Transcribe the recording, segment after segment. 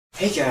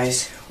Hey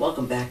guys,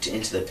 welcome back to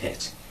Into the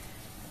Pit.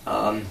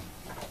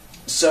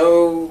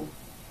 So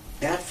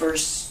that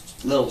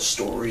first little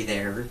story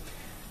there,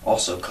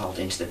 also called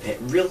Into the Pit,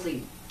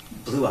 really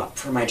blew up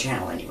for my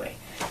channel anyway.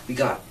 We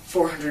got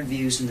 400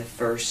 views in the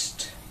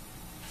first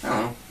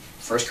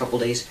couple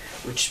days,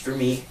 which for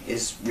me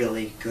is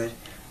really good.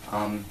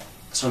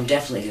 So I'm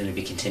definitely going to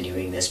be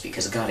continuing this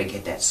because I gotta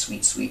get that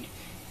sweet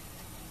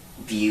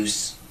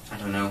views. I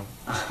don't know.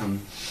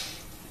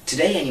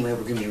 Today, anyway,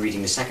 we're going to be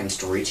reading the second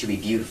story, To Be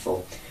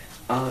Beautiful.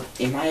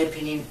 In my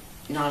opinion,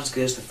 not as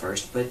good as the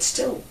first, but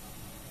still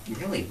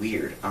really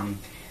weird.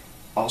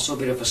 Also a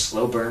bit of a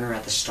slow burner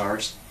at the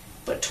start,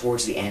 but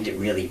towards the end it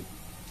really,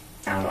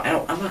 I don't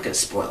know, I'm not going to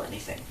spoil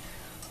anything.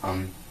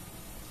 And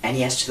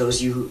yes, to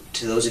those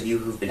of you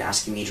who've been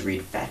asking me to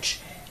read Fetch,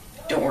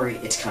 don't worry,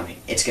 it's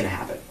coming. It's going to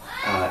happen.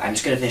 I'm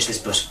just going to finish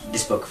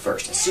this book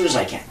first, as soon as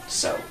I can.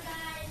 So,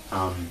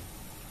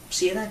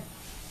 see you then.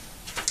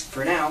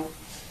 For now,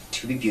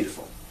 To Be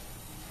Beautiful.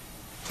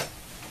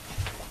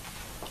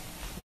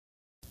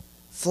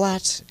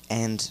 Flat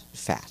and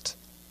fat.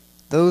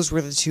 Those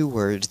were the two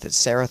words that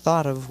Sarah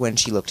thought of when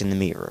she looked in the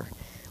mirror,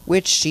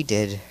 which she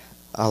did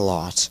a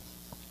lot.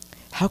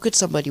 How could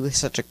somebody with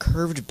such a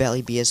curved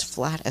belly be as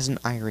flat as an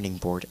ironing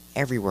board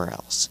everywhere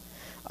else?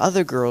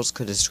 Other girls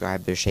could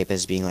describe their shape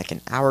as being like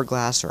an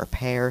hourglass or a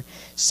pear.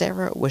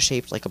 Sarah was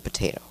shaped like a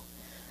potato.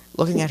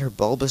 Looking at her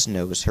bulbous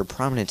nose, her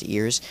prominent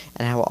ears,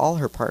 and how all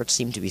her parts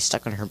seemed to be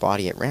stuck on her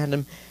body at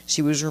random,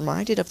 she was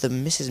reminded of the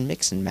Mrs.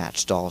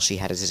 Mix-and-Match doll she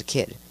had as a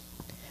kid.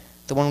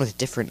 The one with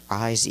different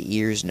eyes,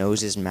 ears,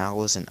 noses,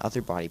 mouths, and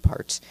other body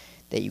parts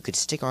that you could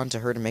stick onto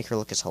her to make her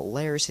look as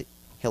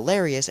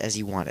hilarious as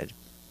you wanted.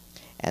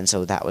 And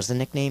so that was the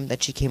nickname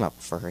that she came up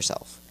with for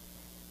herself.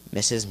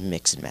 Mrs.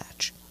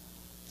 Mix-and-Match.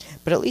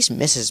 But at least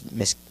Mrs.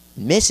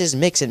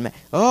 Mix-and-Match...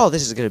 Oh,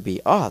 this is gonna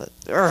be...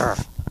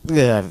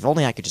 if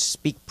only I could just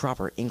speak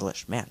proper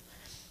English, man.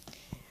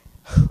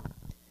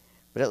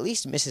 But at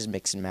least Mrs.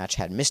 Mix-and-Match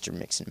had Mr.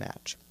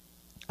 Mix-and-Match.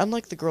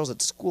 Unlike the girls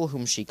at school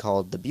whom she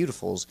called the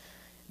Beautifuls,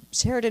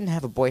 Sarah didn't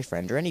have a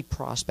boyfriend or any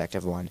prospect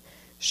of one.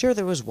 Sure,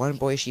 there was one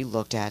boy she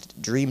looked at,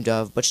 dreamed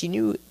of, but she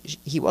knew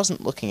he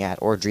wasn't looking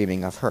at or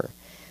dreaming of her.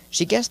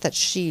 She guessed that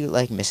she,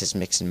 like Mrs.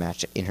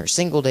 Mix-and-Match in her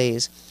single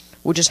days,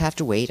 would just have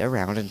to wait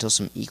around until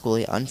some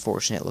equally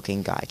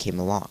unfortunate-looking guy came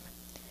along.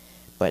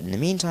 But in the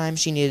meantime,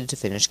 she needed to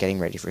finish getting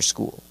ready for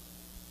school.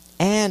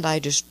 And I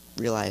just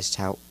realized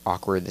how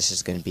awkward this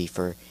is going to be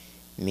for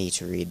me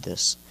to read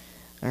this.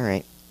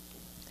 Alright.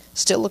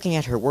 Still looking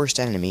at her worst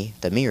enemy,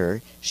 the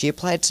mirror, she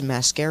applied some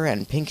mascara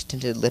and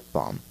pink-tinted lip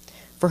balm.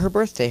 For her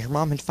birthday, her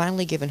mom had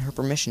finally given her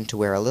permission to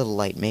wear a little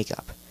light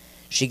makeup.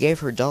 She gave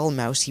her dull,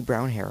 mousy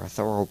brown hair a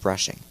thorough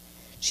brushing.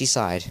 She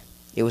sighed.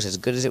 It was as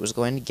good as it was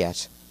going to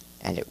get,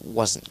 and it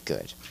wasn't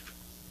good.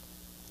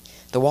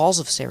 The walls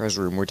of Sarah's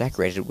room were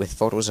decorated with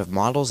photos of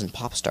models and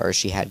pop stars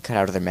she had cut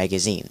out of their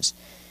magazines.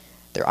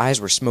 Their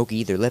eyes were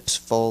smoky, their lips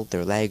full,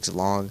 their legs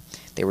long.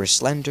 They were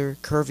slender,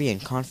 curvy,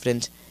 and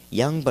confident,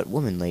 young but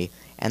womanly,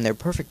 and their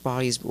perfect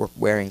bodies were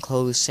wearing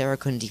clothes Sarah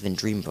couldn't even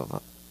dream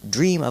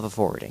of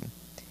affording.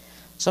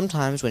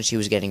 Sometimes, when she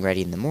was getting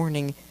ready in the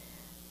morning,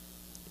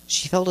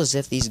 she felt as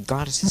if these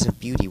goddesses of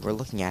beauty were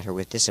looking at her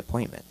with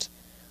disappointment.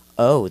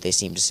 "Oh," they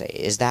seemed to say,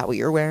 "is that what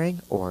you're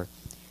wearing?" Or,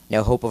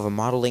 "No hope of a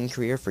modeling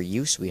career for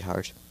you,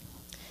 sweetheart."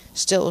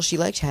 Still, she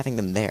liked having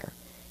them there.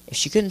 If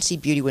she couldn't see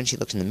beauty when she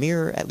looked in the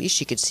mirror, at least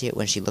she could see it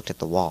when she looked at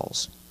the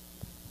walls.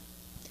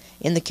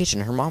 In the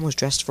kitchen, her mom was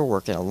dressed for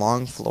work in a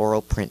long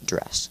floral print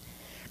dress.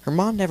 Her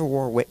mom never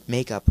wore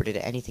makeup or did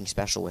anything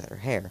special with her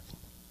hair,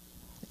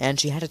 and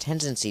she had a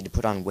tendency to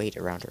put on weight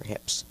around her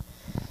hips.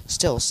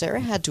 Still, Sarah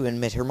had to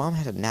admit her mom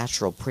had a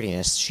natural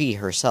prettiness she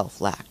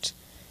herself lacked.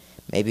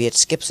 Maybe it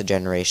skips a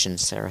generation,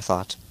 Sarah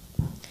thought.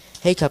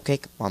 "Hey,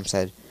 Cupcake," Mom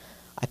said.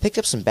 "I picked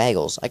up some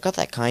bagels. I got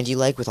that kind you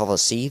like with all the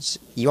seeds.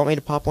 You want me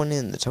to pop one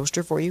in the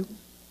toaster for you?"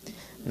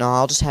 "No,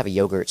 I'll just have a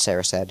yogurt,"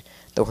 Sarah said,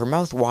 though her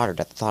mouth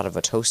watered at the thought of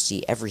a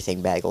toasty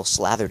everything bagel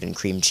slathered in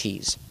cream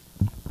cheese.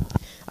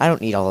 "I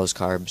don't need all those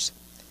carbs."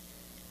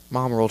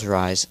 Mom rolled her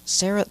eyes.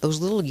 "Sarah, those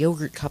little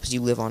yogurt cups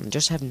you live on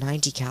just have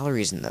 90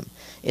 calories in them.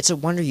 It's a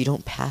wonder you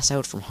don't pass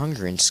out from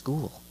hunger in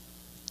school."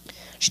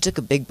 She took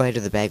a big bite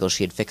of the bagel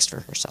she had fixed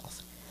for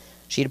herself.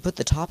 She had put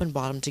the top and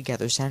bottom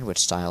together sandwich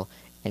style,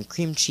 and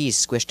cream cheese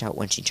squished out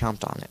when she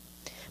chomped on it.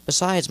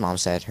 "Besides," Mom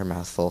said, her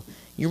mouth full,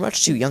 "you're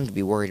much too young to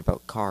be worried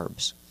about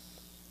carbs."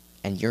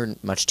 "And you're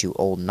much too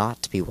old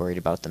not to be worried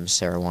about them,"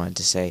 Sarah wanted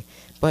to say,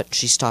 but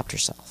she stopped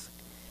herself.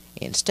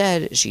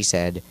 Instead, she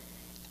said,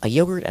 "A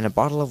yogurt and a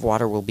bottle of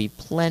water will be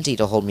plenty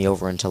to hold me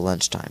over until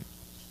lunchtime."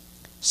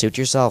 "Suit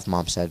yourself,"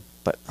 Mom said,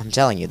 "but I'm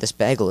telling you, this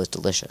bagel is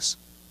delicious."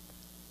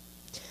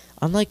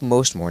 Unlike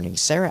most mornings,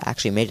 Sarah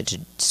actually made it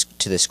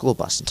to the school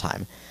bus in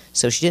time,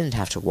 so she didn't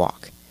have to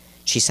walk.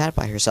 She sat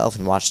by herself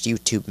and watched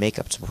YouTube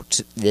makeup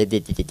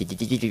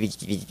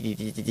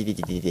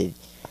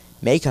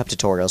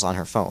tutorials on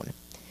her phone.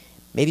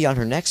 Maybe on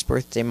her next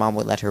birthday, Mom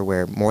would let her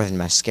wear more than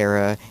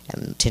mascara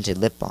and tinted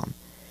lip balm.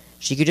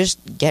 She could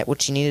just get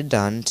what she needed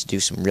done to do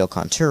some real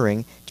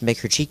contouring to make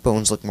her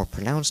cheekbones look more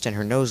pronounced and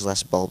her nose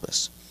less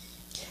bulbous.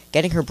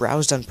 Getting her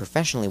brows done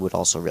professionally would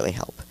also really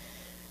help.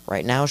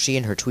 Right now, she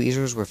and her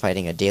tweezers were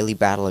fighting a daily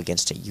battle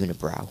against a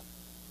unibrow.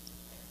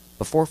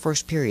 Before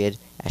first period,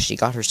 as she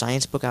got her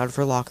science book out of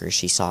her locker,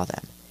 she saw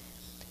them.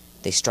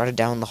 They strutted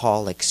down the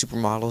hall like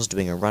supermodels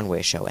doing a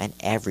runway show, and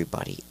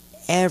everybody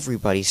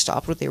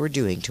stopped what they were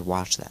doing to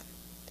watch them.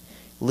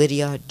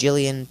 Lydia,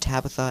 Jillian,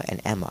 Tabitha,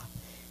 and Emma.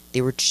 They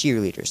were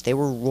cheerleaders. They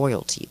were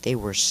royalty. They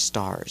were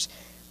stars.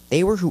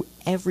 They were who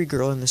every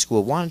girl in the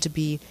school wanted to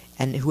be,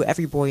 and who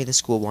every boy in the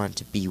school wanted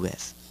to be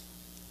with.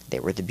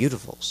 They were the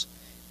Beautifuls.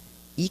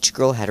 Each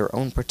girl had her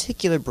own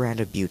particular brand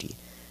of beauty.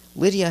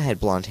 Lydia had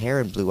blonde hair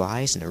and blue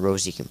eyes and a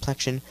rosy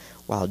complexion,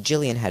 while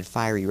Jillian had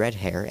fiery red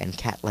hair and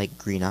cat-like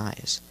green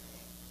eyes.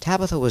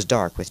 Tabitha was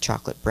dark with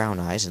chocolate brown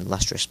eyes and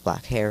lustrous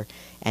black hair,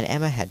 and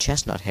Emma had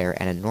chestnut hair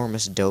and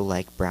enormous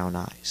doe-like brown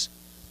eyes.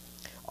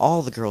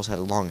 All the girls had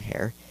long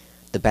hair,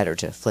 the better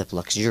to flip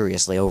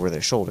luxuriously over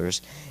their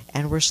shoulders,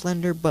 and were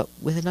slender but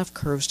with enough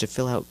curves to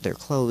fill out their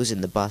clothes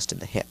in the bust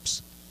and the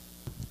hips.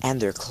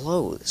 And their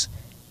clothes!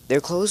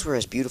 Their clothes were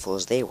as beautiful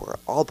as they were,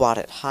 all bought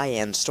at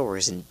high-end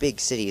stores in big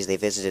cities they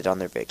visited on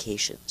their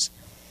vacations.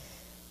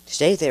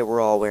 Today they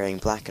were all wearing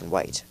black and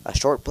white, a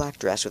short black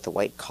dress with a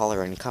white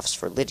collar and cuffs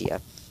for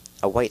Lydia,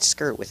 a white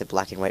skirt with a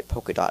black and white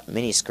polka dot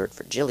miniskirt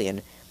for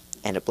Jillian,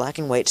 and a black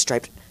and white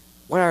striped...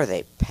 What are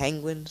they,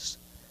 penguins?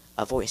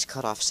 A voice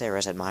cut off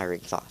Sarah's admiring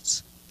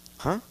thoughts.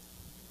 Huh?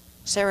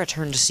 Sarah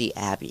turned to see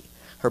Abby,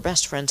 her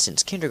best friend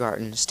since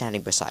kindergarten,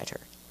 standing beside her.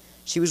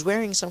 She was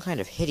wearing some kind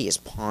of hideous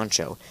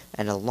poncho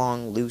and a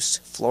long, loose,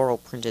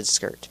 floral-printed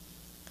skirt.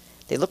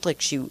 She looked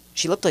like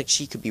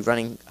she could be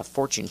running a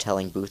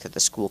fortune-telling booth at the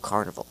school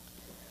carnival.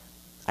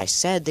 I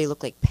said they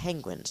look like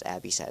penguins,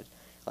 Abby said.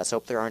 Let's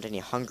hope there aren't any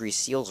hungry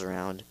seals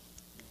around.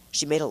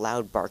 She made a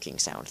loud barking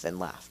sound, then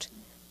laughed.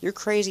 You're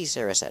crazy,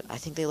 Sarah said. I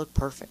think they look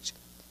perfect.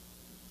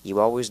 You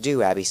always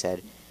do, Abby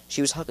said.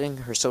 She was hugging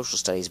her social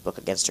studies book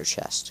against her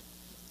chest.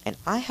 And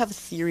I have a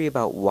theory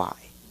about why.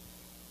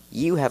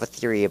 You have a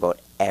theory about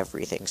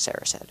everything,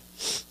 Sarah said.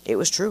 It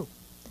was true.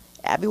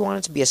 Abby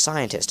wanted to be a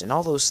scientist, and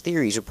all those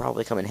theories would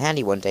probably come in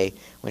handy one day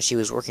when she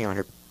was working on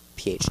her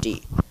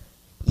PhD.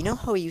 You know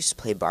how we used to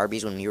play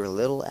Barbies when we were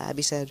little,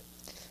 Abby said.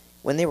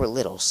 When they were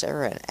little,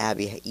 Sarah and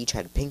Abby each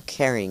had pink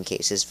carrying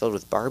cases filled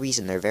with Barbies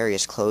and their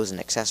various clothes and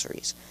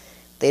accessories.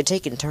 They had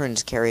taken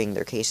turns carrying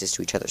their cases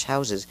to each other's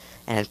houses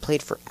and had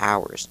played for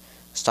hours,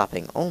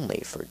 stopping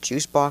only for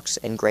juice box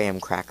and graham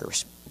cracker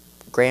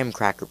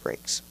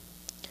breaks.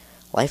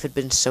 Life had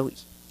been so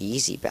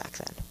easy back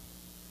then.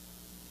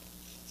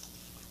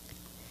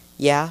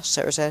 Yeah,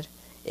 Sarah said.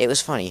 It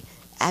was funny.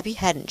 Abby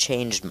hadn't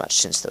changed much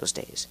since those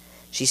days.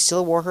 She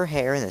still wore her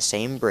hair in the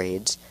same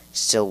braids,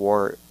 still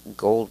wore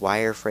gold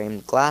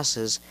wire-framed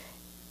glasses,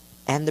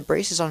 and the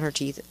braces on her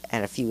teeth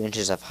and a few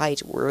inches of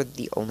height were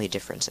the only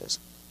differences.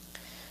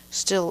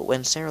 Still,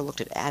 when Sarah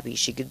looked at Abby,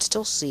 she could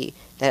still see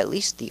that at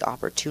least the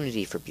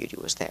opportunity for beauty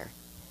was there.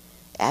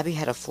 Abby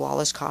had a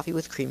flawless coffee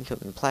with cream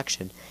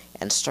complexion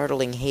and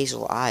startling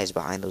hazel eyes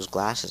behind those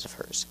glasses of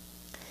hers.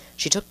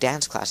 She took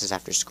dance classes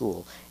after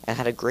school and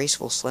had a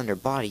graceful, slender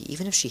body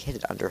even if she hid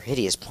it under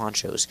hideous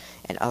ponchos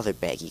and other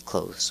baggy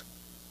clothes.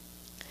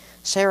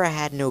 Sarah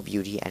had no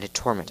beauty, and it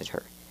tormented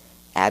her.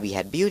 Abby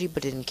had beauty,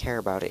 but didn't care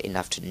about it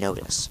enough to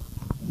notice.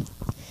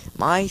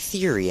 My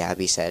theory,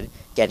 Abby said,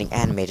 getting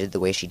animated the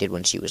way she did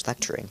when she was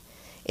lecturing,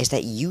 is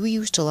that you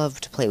used to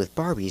love to play with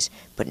Barbies,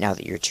 but now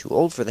that you're too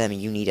old for them,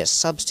 you need a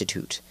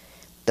substitute.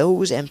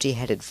 Those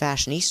empty-headed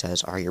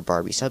fashionistas are your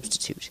Barbie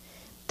substitute.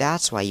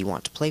 That's why you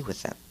want to play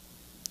with them.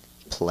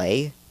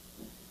 Play?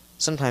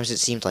 Sometimes it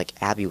seemed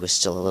like Abby was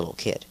still a little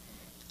kid.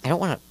 I don't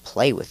want to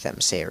play with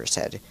them, Sarah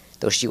said,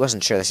 though she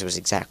wasn't sure this was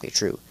exactly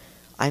true.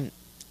 I'm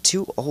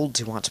too old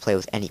to want to play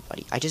with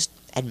anybody. I just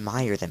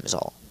admire them is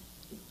all.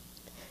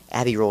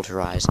 Abby rolled her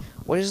eyes.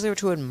 What is there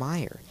to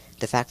admire?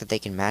 The fact that they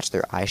can match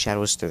their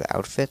eyeshadows to their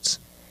outfits?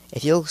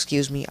 If you'll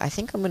excuse me, I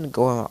think I'm going to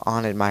go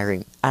on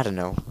admiring, I don't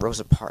know,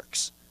 Rosa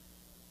Parks.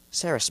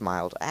 Sarah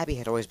smiled. Abby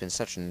had always been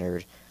such a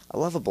nerd. A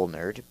lovable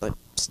nerd, but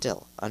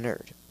still, a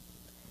nerd.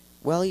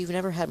 Well, you've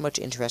never had much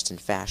interest in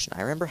fashion.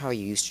 I remember how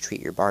you used to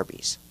treat your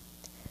Barbies.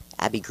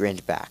 Abby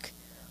grinned back.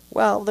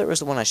 Well, there was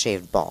the one I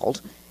shaved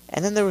bald,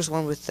 and then there was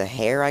one with the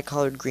hair I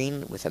colored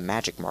green with a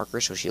magic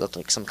marker so she looked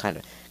like some kind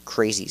of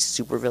crazy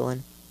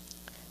supervillain.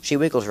 She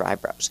wiggled her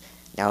eyebrows.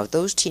 Now, if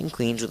those teen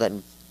queens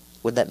would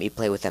let me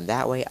play with them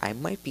that way, I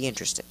might be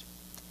interested.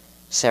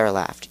 Sarah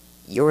laughed.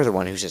 You're the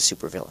one who's a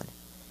supervillain.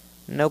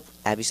 Nope,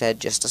 Abby said,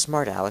 just a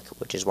smart aleck,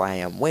 which is why I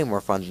am way more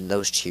fun than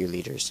those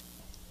cheerleaders.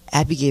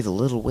 Abby gave a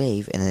little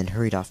wave and then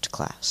hurried off to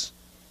class.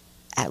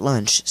 At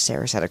lunch,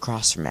 Sarah sat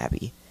across from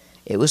Abby.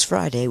 It was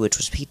Friday, which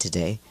was pizza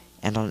day,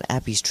 and on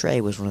Abby's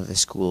tray was one of the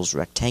school's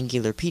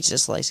rectangular pizza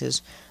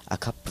slices, a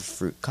cup of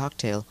fruit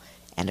cocktail,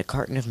 and a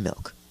carton of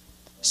milk.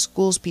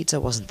 School's pizza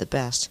wasn't the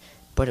best,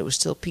 but it was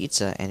still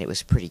pizza, and it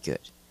was pretty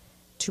good.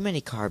 Too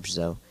many carbs,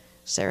 though.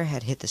 Sarah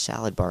had hit the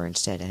salad bar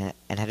instead,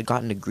 and had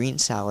gotten a green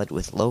salad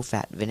with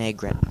low-fat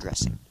vinaigrette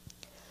dressing.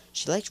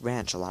 She liked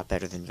ranch a lot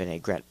better than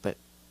vinaigrette, but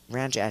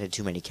ranch added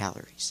too many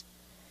calories.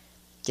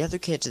 The other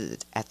kids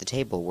at the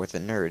table were the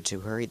nerds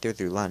who hurried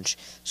through lunch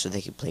so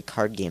they could play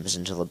card games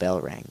until the bell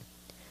rang.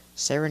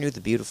 Sarah knew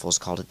the Beautifuls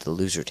called it the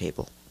loser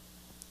table.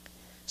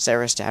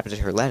 Sarah stabbed at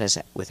her lettuce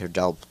with her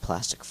dull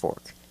plastic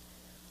fork.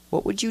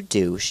 "What would you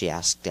do," she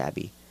asked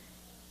Abby,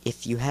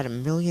 "if you had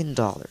 $1 million?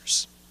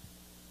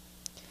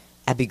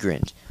 Abby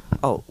grinned.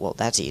 "Oh, well,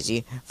 that's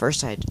easy.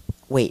 First I'd—"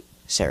 "Wait,"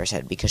 Sarah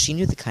said, because she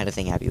knew the kind of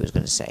thing Abby was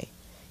going to say.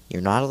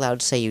 "You're not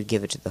allowed to say you'd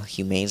give it to the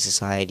Humane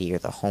Society or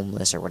the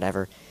homeless or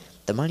whatever.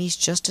 The money's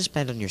just to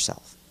spend on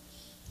yourself."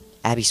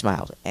 Abby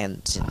smiled,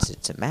 "And since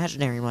it's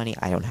imaginary money,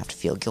 I don't have to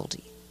feel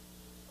guilty."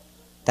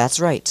 "That's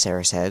right,"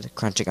 Sarah said,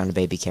 crunching on a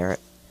baby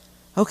carrot.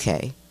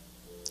 "Okay."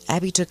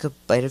 Abby took a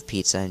bite of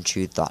pizza and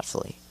chewed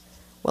thoughtfully.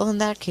 "Well, in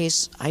that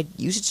case, I'd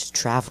use it to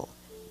travel.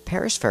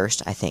 Paris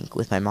first, I think,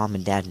 with my mom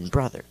and dad and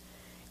brother.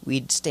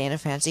 We'd stay in a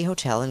fancy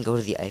hotel and go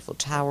to the Eiffel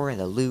Tower and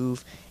the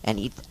Louvre and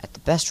eat at the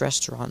best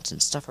restaurants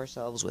and stuff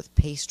ourselves with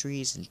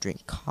pastries and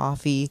drink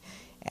coffee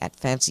at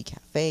fancy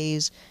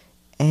cafes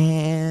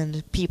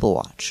and people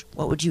watch.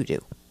 What would you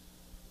do?"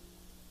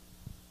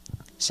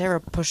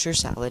 Sarah pushed her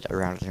salad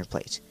around on her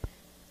plate.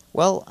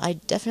 "Well,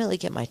 I'd definitely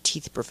get my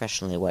teeth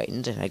professionally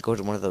whitened, and I'd go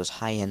to one of those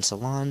high-end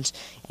salons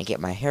and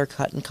get my hair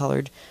cut and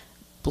colored.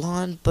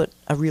 Blonde, but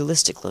a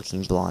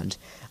realistic-looking blonde.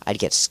 I'd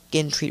get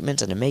skin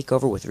treatments and a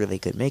makeover with really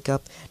good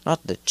makeup,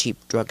 not the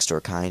cheap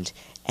drugstore kind,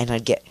 and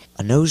I'd get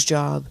a nose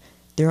job.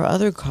 There are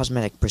other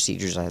cosmetic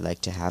procedures I'd like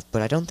to have,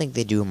 but I don't think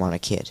they do them on a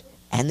kid."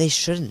 "And they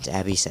shouldn't,"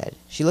 Abby said.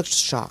 She looked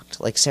shocked,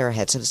 like Sarah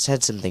had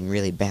said something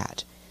really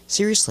bad.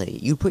 "Seriously,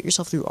 you'd put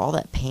yourself through all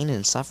that pain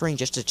and suffering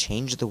just to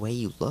change the way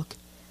you look?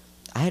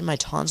 I had my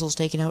tonsils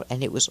taken out,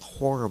 and it was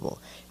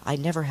horrible. I'd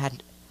never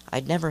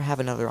have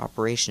another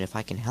operation if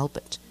I can help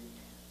it."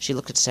 She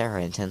looked at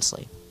Sarah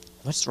intensely.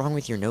 "What's wrong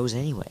with your nose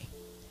anyway?"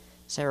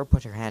 Sarah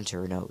put her hand to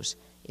her nose.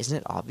 "Isn't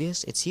it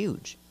obvious? It's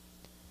huge."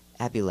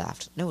 Abby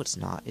laughed. "No, it's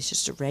not. It's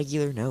just a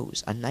regular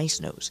nose. A nice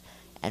nose.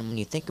 And when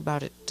you think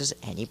about it, does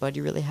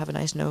anybody really have a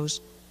nice nose?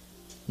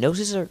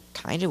 Noses are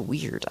kind of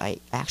weird. I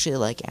actually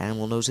like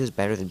animal noses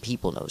better than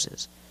people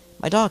noses.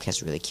 My dog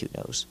has a really cute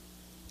nose."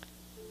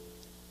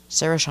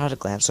 Sarah shot a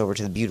glance over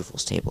to the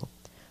Beautifuls table.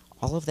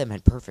 All of them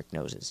had perfect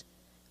noses.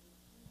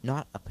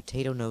 Not a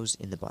potato nose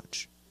in the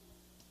bunch.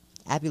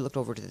 Abby looked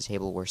over to the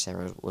table where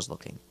Sarah was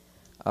looking.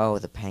 "Oh,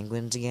 the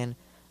penguins again?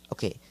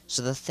 Okay,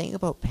 so the thing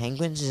about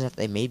penguins is that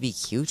they may be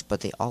cute,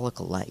 but they all look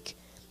alike.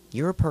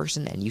 You're a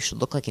person, and you should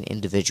look like an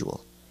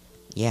individual."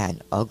 "Yeah,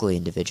 an ugly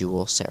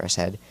individual," Sarah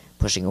said,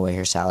 pushing away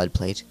her salad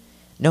plate.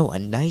 "No, a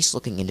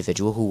nice-looking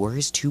individual who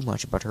worries too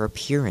much about her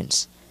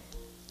appearance."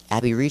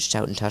 Abby reached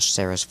out and touched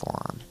Sarah's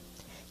forearm.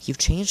 "You've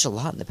changed a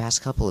lot in the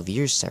past couple of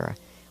years, Sarah.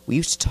 We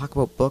used to talk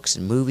about books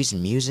and movies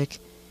and music.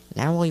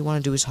 Now all you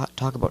want to do is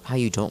talk about how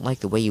you don't like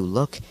the way you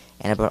look,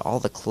 and about all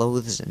the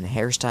clothes and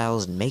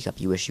hairstyles and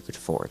makeup you wish you could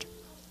afford.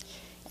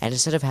 And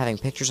instead of having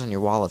pictures on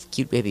your wall of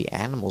cute baby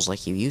animals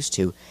like you used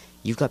to,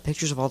 you've got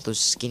pictures of all those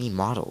skinny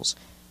models.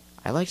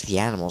 I liked the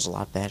animals a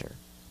lot better."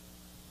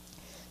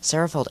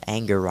 Sarah felt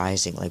anger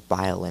rising like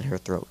bile in her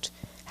throat.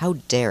 How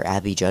dare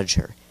Abby judge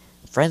her?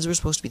 Friends were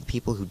supposed to be the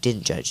people who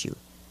didn't judge you.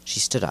 She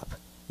stood up.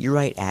 "You're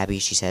right, Abby,"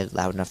 she said,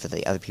 loud enough that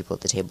the other people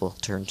at the table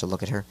turned to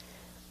look at her.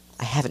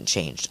 "I haven't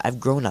changed. I've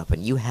grown up,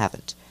 and you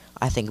haven't.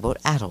 I think about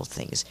adult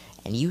things,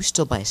 and you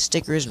still buy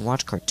stickers and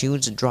watch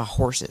cartoons and draw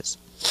horses."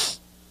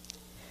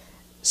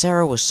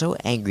 Sarah was so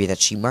angry that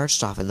she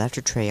marched off and left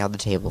her tray on the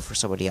table for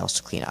somebody else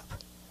to clean up.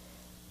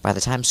 By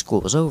the time school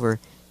was over,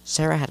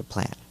 Sarah had a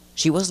plan.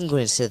 She wasn't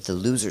going to sit at the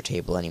loser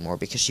table anymore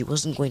because she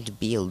wasn't going to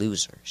be a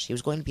loser. She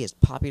was going to be as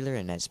popular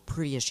and as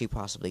pretty as she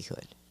possibly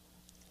could.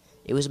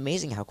 It was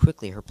amazing how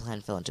quickly her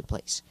plan fell into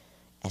place.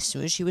 As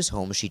soon as she was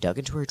home, she dug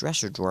into her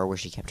dresser drawer where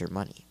she kept her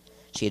money.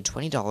 She had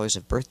 $20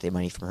 of birthday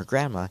money from her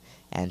grandma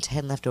and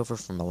 10 left over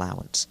from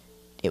allowance.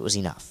 It was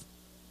enough.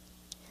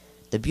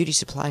 The beauty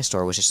supply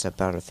store was just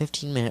about a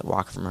 15-minute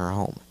walk from her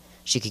home.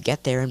 She could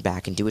get there and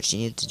back and do what she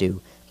needed to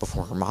do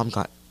before her mom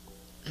got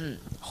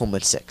home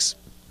at 6.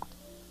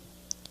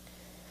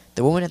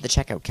 The woman at the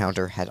checkout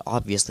counter had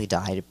obviously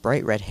dyed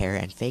bright red hair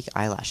and fake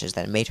eyelashes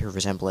that made her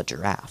resemble a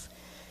giraffe.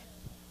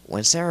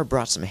 When Sarah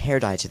brought some hair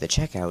dye to the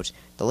checkout,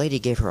 the lady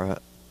gave her an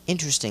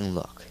interesting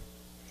look.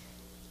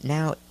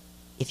 "Now,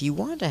 if you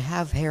want to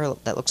have hair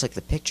that looks like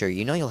the picture,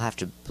 you know you'll have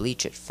to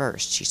bleach it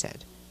first," she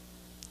said.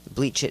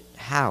 "Bleach it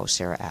how?"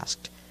 Sarah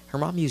asked. Her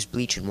mom used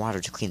bleach and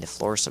water to clean the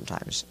floors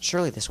sometimes.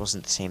 Surely this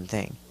wasn't the same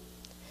thing.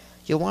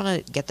 "You'll want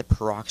to get the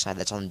peroxide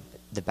that's on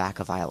the back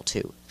of aisle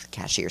 2, the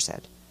cashier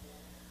said.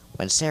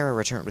 When Sarah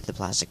returned with the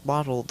plastic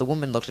bottle, the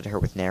woman looked at her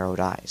with narrowed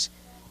eyes.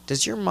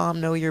 "Does your mom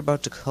know you're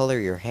about to color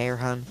your hair,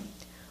 hun?"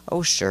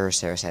 "Oh, sure,"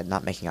 Sarah said,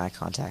 not making eye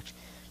contact.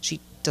 "She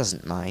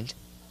doesn't mind."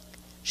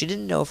 She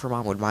didn't know if her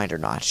mom would mind or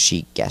not.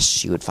 She guessed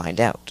she would find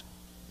out.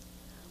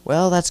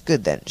 "Well, that's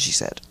good then," she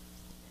said,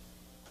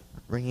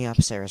 ringing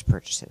up Sarah's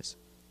purchases.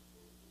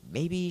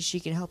 "Maybe she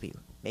can help you.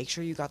 Make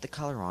sure you got the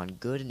color on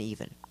good and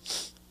even."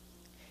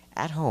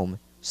 At home,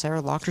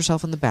 Sarah locked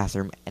herself in the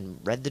bathroom and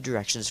read the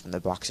directions from the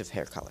box of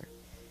hair color.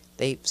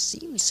 They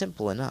seemed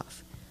simple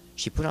enough.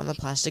 She put on the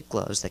plastic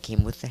gloves that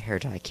came with the hair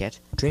dye kit,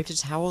 draped a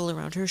towel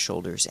around her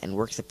shoulders, and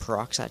worked the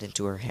peroxide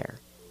into her hair.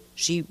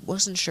 She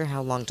wasn't sure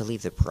how long to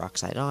leave the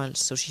peroxide on,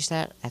 so she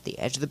sat at the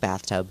edge of the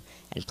bathtub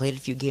and played a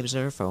few games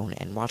on her phone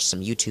and watched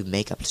some YouTube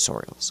makeup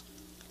tutorials.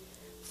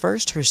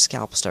 First, her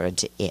scalp started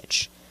to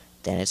itch.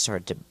 Then it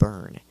started to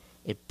burn.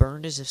 It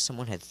burned as if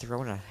someone had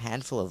thrown a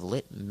handful of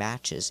lit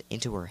matches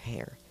into her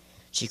hair.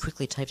 She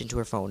quickly typed into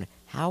her phone,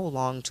 "How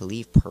long to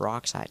leave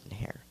peroxide in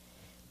hair?"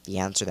 The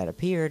answer that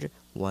appeared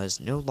was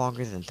no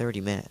longer than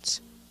 30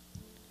 minutes.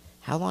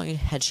 How long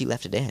had she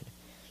left it in?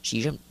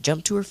 She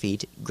jumped to her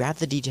feet, grabbed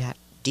the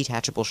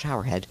detachable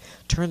shower head,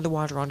 turned the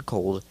water on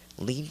cold,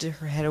 leaned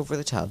her head over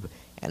the tub,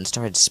 and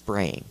started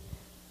spraying.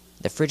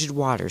 The frigid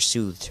water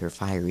soothed her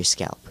fiery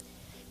scalp.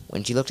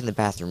 When she looked in the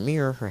bathroom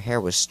mirror, her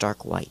hair was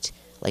stark white,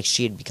 like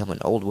she had become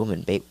an old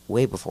woman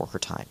way before her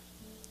time.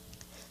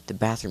 The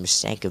bathroom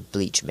stank of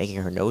bleach, making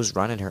her nose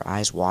run and her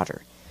eyes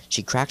water.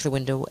 She cracked the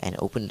window and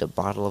opened a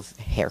bottle of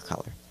hair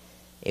color.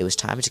 It was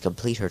time to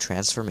complete her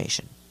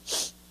transformation.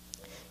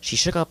 She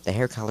shook up the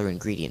hair color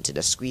ingredients in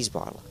a squeeze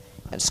bottle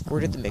and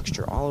squirted the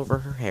mixture all over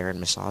her hair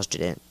and massaged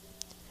it in.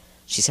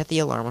 She set the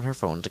alarm on her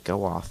phone to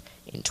go off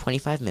in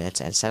 25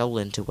 minutes and settled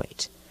in to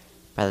wait.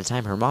 By the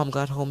time her mom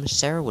got home,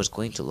 Sarah was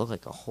going to look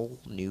like a whole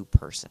new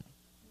person.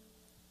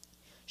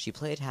 She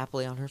played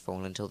happily on her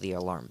phone until the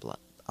alarm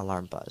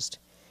buzzed,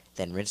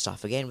 then rinsed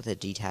off again with a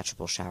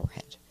detachable shower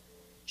head.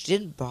 She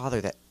didn't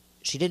bother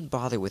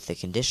with the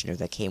conditioner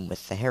that came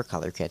with the hair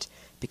color kit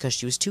because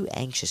she was too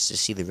anxious to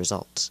see the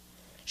results.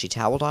 She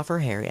toweled off her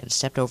hair and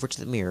stepped over to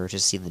the mirror to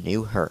see the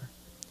new her.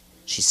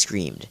 She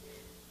screamed.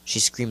 She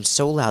screamed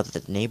so loud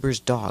that the neighbor's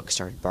dog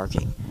started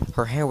barking.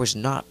 Her hair was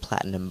not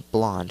platinum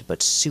blonde,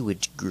 but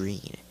sewage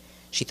green.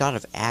 She thought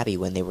of Abby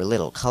when they were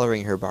little,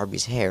 coloring her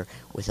Barbie's hair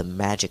with a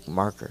magic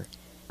marker.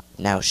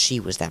 Now she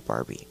was that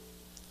Barbie.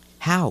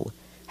 How?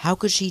 How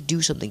could she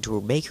do something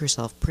to make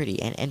herself pretty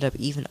and end up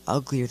even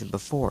uglier than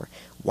before?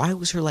 Why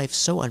was her life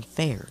so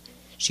unfair?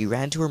 She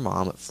ran to her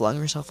mom, flung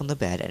herself on the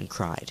bed, and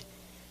cried.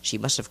 She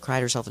must have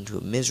cried herself into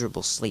a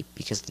miserable sleep,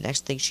 because the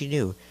next thing she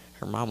knew,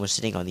 her mom was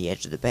sitting on the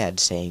edge of the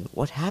bed, saying,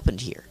 "What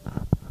happened here?"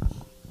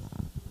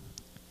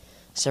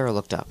 Sarah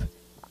looked up.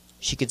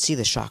 She could see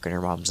the shock in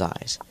her mom's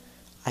eyes.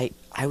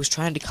 I was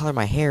trying to color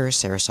my hair,"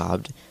 Sarah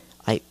sobbed.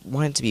 "I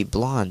wanted to be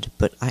blonde,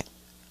 but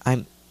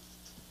I'm...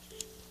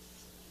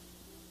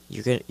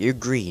 You're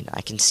green,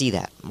 I can see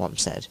that," Mom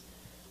said.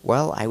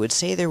 "Well, I would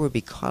say there would be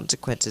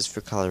consequences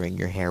for coloring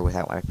your hair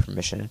without my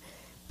permission,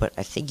 but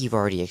I think you've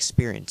already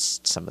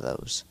experienced some of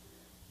those.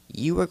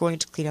 You are going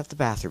to clean up the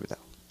bathroom, though.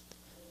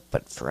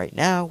 But for right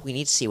now, we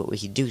need to see what we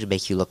can do to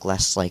make you look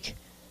less like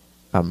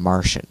a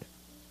Martian."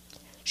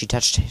 She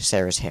touched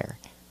Sarah's hair.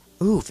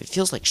 "Oof, it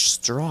feels like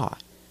straw.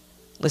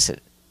 Listen,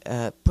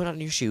 put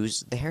on your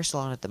shoes. The hair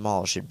salon at the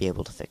mall should be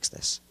able to fix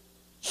this."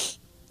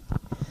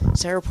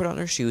 Sarah put on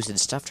her shoes and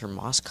stuffed her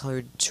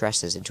moss-colored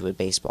tresses into a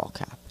baseball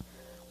cap.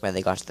 When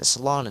they got to the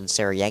salon and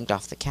Sarah yanked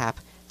off the cap,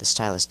 the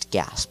stylist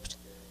gasped.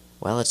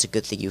 "Well, it's a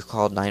good thing you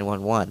called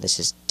 911. This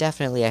is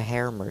definitely a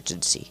hair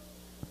emergency."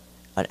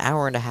 An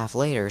hour and a half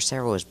later,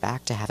 Sarah was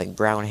back to having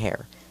brown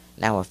hair,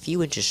 now a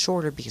few inches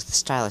shorter because the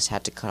stylist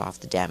had to cut off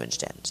the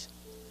damaged ends.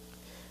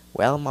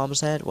 "Well," Mom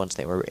said, once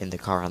they were in the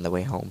car on the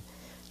way home,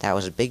 "that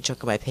was a big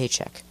chunk of my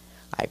paycheck.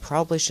 I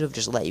probably should have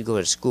just let you go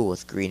to school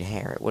with green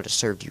hair. It would have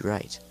served you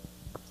right."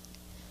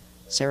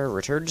 Sarah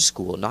returned to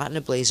school not in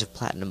a blaze of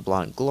platinum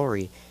blonde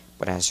glory,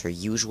 but as her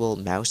usual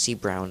mousy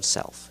brown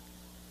self.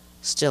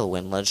 Still,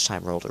 when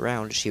lunchtime rolled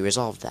around, she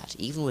resolved that,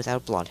 even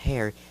without blonde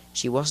hair,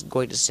 she wasn't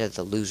going to sit at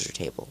the loser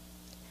table.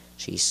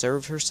 She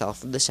served herself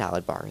from the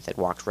salad bar that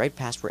walked right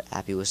past where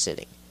Abby was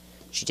sitting.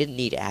 She didn't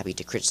need Abby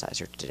to criticize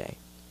her today.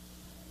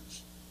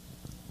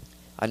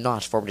 A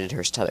knot formed in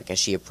her stomach as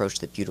she approached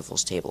the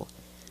Beautiful's table.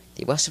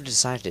 They must have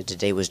decided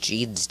today was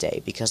jeans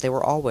day, because they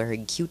were all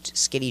wearing cute,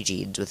 skinny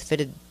jeans with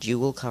fitted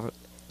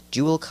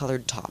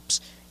jewel-colored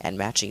tops and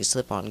matching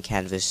slip-on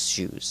canvas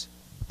shoes.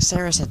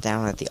 Sarah sat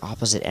down at the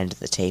opposite end of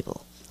the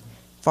table,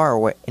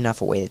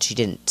 enough away that she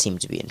didn't seem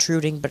to be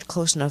intruding, but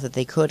close enough that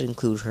they could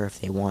include her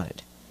if they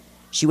wanted.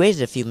 She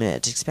waited a few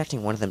minutes,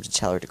 expecting one of them to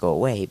tell her to go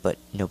away, but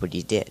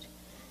nobody did.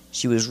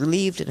 She was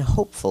relieved and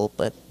hopeful,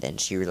 but then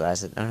she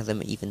realized that none of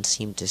them even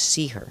seemed to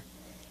see her.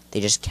 They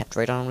just kept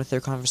right on with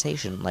their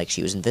conversation, like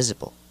she was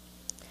invisible.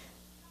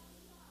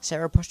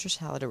 Sarah pushed her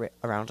salad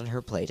around on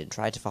her plate and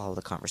tried to follow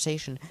the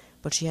conversation,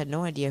 but she had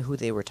no idea who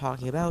they were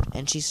talking about,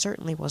 and she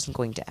certainly wasn't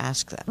going to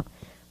ask them.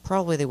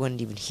 Probably they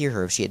wouldn't even hear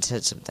her if she had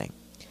said something.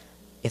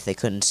 If they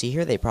couldn't see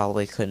her, they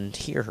probably couldn't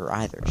hear her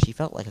either. She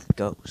felt like a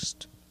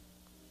ghost.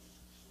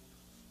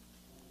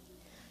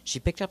 She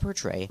picked up her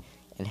tray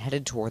and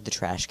headed toward the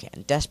trash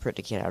can, desperate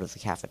to get out of the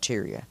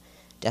cafeteria.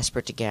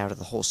 Desperate to get out of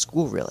the whole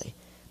school, really.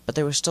 But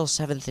there was still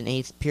 7th and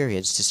 8th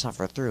periods to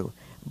suffer through,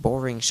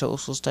 boring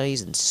social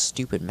studies and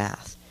stupid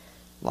math.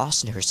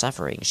 Lost in her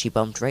suffering, she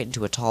bumped right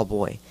into a tall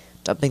boy,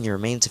 dumping the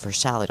remains of her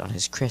salad on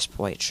his crisp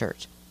white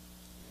shirt.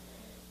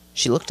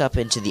 She looked up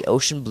into the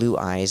ocean blue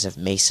eyes of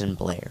Mason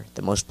Blair,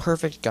 the most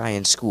perfect guy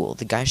in school,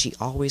 the guy she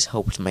always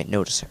hoped might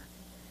notice her.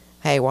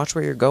 "Hey, watch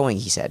where you're going,"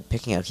 he said,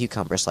 picking a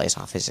cucumber slice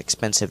off his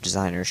expensive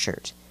designer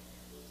shirt.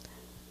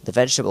 The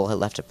vegetable had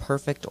left a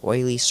perfect,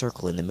 oily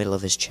circle in the middle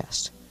of his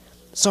chest.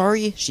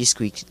 "Sorry," she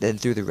squeaked, then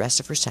threw the rest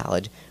of her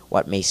salad,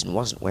 what Mason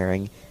wasn't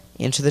wearing,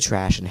 into the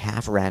trash and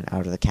half ran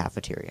out of the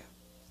cafeteria.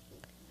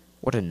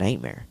 What a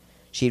nightmare.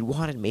 She had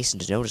wanted Mason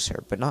to notice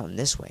her, but not in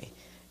this way.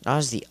 Not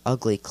as the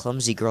ugly,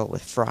 clumsy girl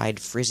with fried,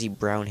 frizzy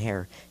brown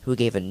hair who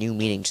gave a new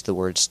meaning to the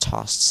words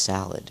tossed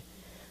salad.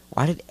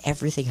 Why did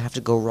everything have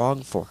to go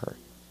wrong for her?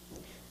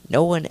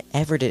 No one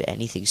ever did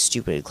anything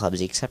stupid and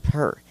clumsy except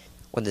her.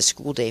 When the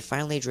school day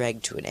finally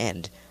dragged to an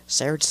end,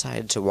 Sarah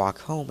decided to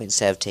walk home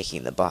instead of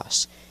taking the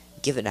bus.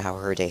 Given how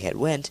her day had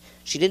went,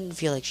 she didn't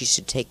feel like she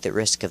should take the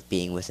risk of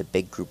being with a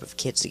big group of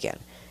kids again.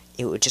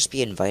 It would just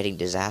be inviting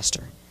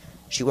disaster.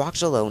 She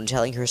walked alone,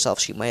 telling herself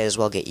she might as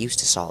well get used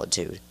to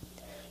solitude.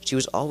 She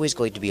was always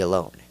going to be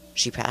alone.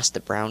 She passed the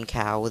brown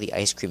cow, the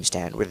ice cream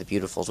stand where the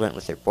Beautifuls went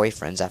with their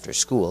boyfriends after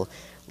school,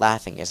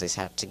 laughing as they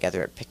sat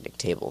together at picnic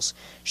tables,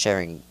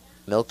 sharing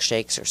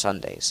milkshakes or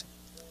sundaes.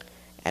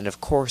 And of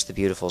course the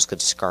Beautifuls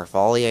could scarf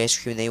all the ice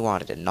cream they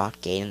wanted and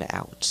not gain an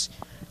ounce.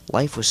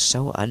 Life was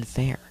so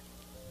unfair.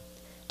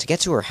 To get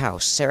to her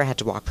house, Sarah had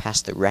to walk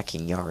past the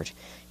wrecking yard.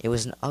 It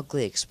was an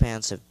ugly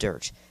expanse of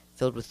dirt,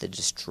 filled with the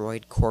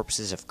destroyed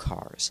corpses of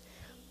cars.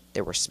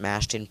 There were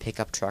smashed-in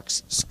pickup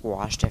trucks,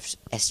 squashed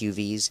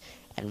SUVs,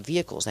 and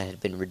vehicles that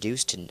had been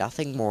reduced to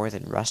nothing more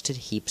than rusted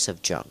heaps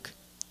of junk.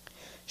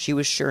 She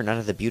was sure none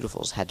of the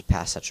Beautifuls had to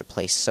pass such a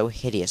place so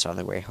hideous on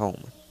their way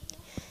home.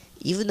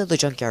 Even though the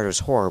junkyard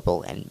was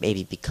horrible, and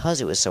maybe because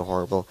it was so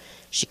horrible,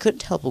 she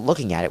couldn't help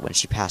looking at it when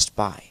she passed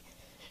by.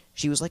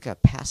 She was like a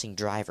passing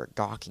driver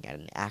gawking at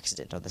an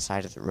accident on the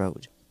side of the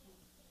road.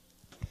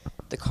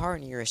 The car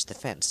nearest the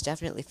fence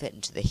definitely fit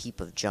into the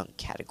heap of junk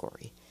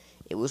category.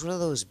 It was one of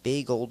those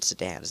big old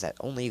sedans that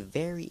only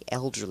very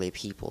elderly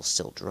people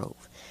still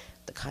drove.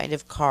 The kind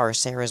of car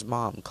Sarah's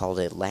mom called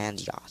a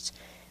land yacht.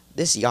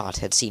 This yacht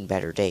had seen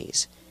better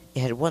days.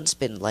 It had once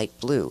been light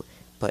blue,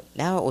 but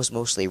now it was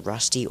mostly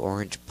rusty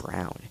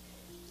orange-brown.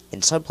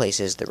 In some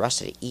places, the rust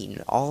had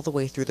eaten all the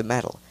way through the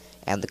metal,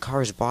 and the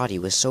car's body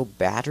was so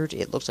battered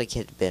it looked like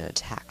it had been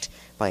attacked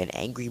by an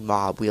angry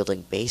mob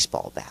wielding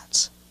baseball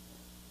bats.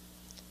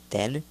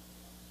 Then,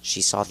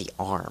 she saw the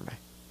arm.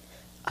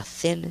 A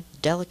thin,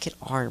 delicate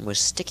arm was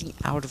sticking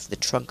out of the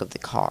trunk of the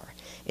car,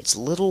 its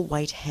little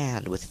white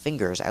hand with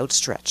fingers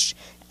outstretched,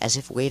 as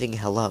if waving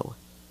hello,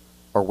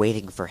 or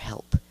waiting for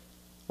help,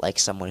 like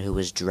someone who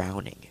was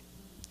drowning.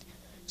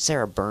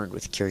 Sarah burned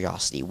with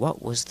curiosity.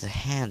 What was the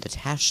hand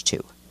attached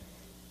to?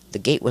 The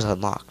gate was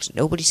unlocked.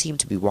 Nobody seemed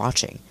to be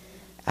watching.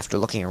 After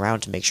looking around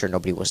to make sure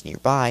nobody was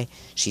nearby,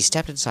 she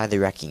stepped inside the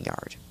wrecking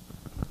yard.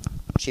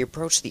 She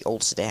approached the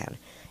old sedan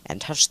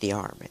and touched the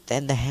arm,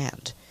 then the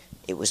hand.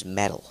 It was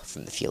metal,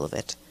 from the feel of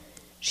it.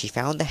 She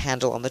found the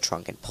handle on the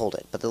trunk and pulled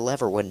it, but the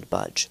lever wouldn't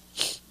budge.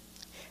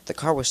 The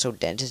car was so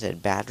dented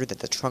and battered that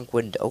the trunk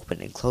wouldn't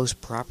open and close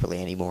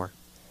properly anymore.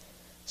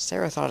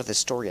 Sarah thought of the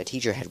story a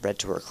teacher had read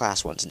to her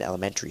class once in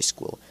elementary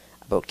school,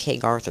 about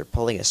King Arthur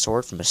pulling a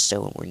sword from a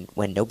stone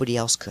when nobody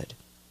else could.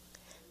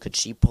 Could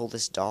she pull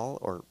this doll,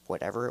 or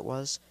whatever it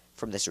was,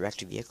 from this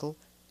wrecked vehicle?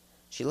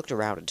 She looked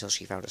around until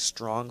she found a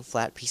strong,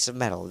 flat piece of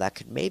metal that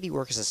could maybe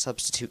work as a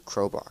substitute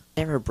crowbar.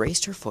 Sarah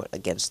braced her foot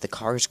against the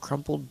car's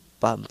crumpled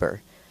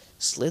bumper,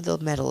 slid the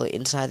metal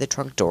inside the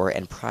trunk door,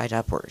 and pried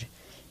upward.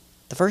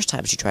 The first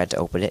time she tried to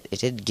open it, it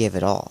didn't give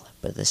at all,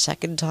 but the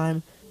second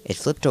time, it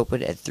flipped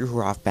open and threw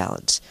her off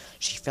balance.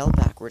 She fell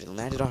backward and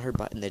landed on her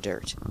butt in the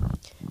dirt.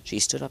 She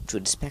stood up to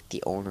inspect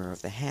the owner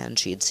of the hand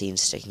she had seen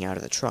sticking out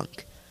of the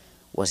trunk.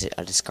 Was it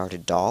a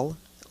discarded doll,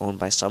 owned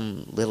by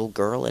some little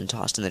girl and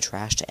tossed in the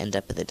trash to end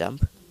up in the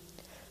dump?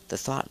 The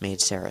thought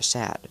made Sarah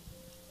sad.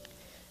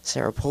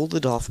 Sarah pulled the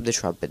doll from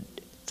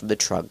the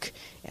trunk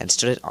and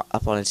stood it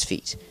up on its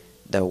feet,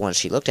 though once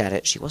she looked at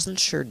it, she wasn't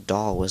sure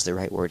doll was the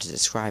right word to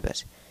describe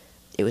it.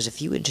 It was a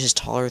few inches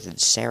taller than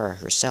Sarah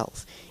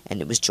herself,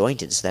 and it was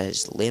jointed so that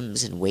its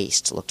limbs and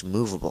waist looked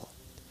movable.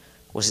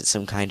 Was it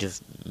some kind of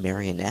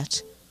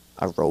marionette?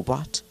 A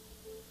robot?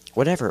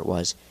 Whatever it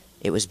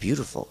was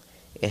beautiful.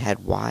 It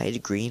had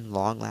wide, green,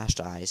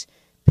 long-lashed eyes,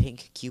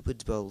 pink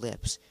Cupid's bow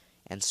lips,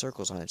 and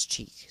circles on its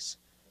cheeks.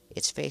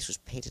 Its face was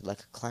painted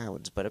like a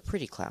clown's, but a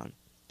pretty clown.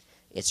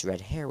 Its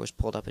red hair was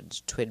pulled up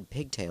into twin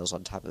pigtails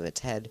on top of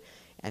its head,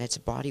 and its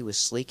body was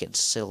sleek and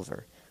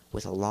silver,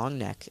 with a long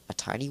neck, a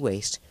tiny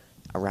waist,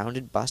 a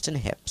rounded bust and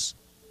hips.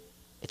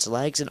 Its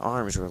legs and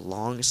arms were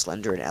long,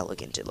 slender, and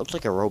elegant. It looked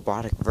like a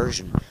robotic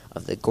version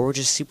of the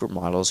gorgeous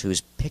supermodels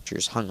whose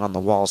pictures hung on the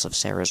walls of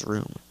Sarah's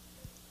room.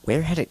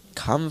 Where had it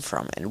come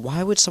from, and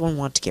why would someone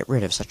want to get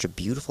rid of such a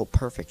beautiful,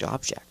 perfect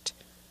object?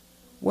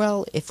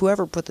 Well, if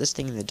whoever put this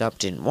thing in the dump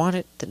didn't want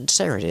it, then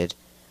Sarah did.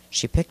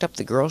 She picked up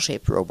the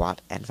girl-shaped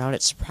robot and found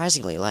it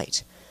surprisingly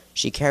light.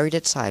 She carried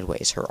it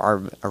sideways, her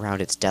arm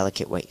around its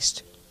delicate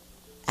waist.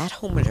 At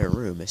home in her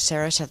room,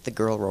 Sarah set the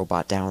girl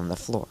robot down on the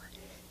floor.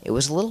 It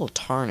was a little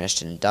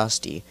tarnished and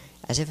dusty,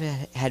 as if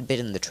it had been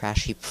in the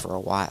trash heap for a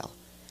while.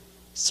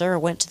 Sarah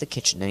went to the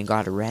kitchen and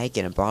got a rag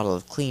and a bottle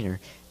of cleaner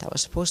that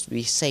was supposed to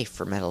be safe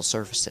for metal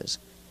surfaces.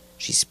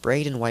 She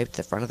sprayed and wiped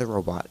the front of the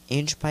robot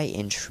inch by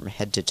inch from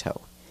head to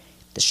toe.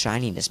 The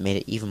shininess made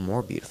it even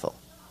more beautiful.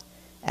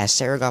 As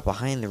Sarah got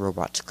behind the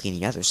robot to clean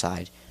the other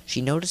side,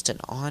 she noticed an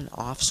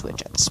on-off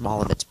switch at the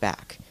small of its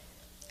back.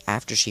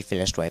 After she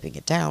finished wiping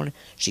it down,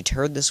 she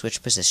turned the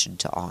switch position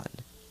to on.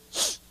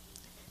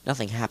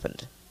 Nothing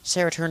happened.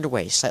 Sarah turned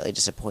away, slightly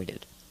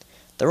disappointed.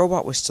 The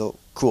robot was still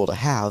cool to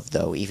have,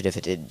 though, even if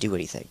it didn't do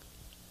anything.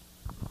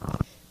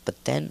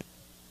 But then,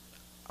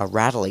 a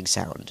rattling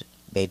sound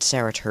made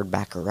Sarah turn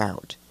back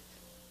around.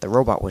 The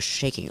robot was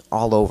shaking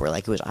all over,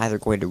 like it was either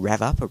going to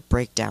rev up or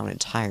break down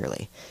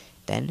entirely.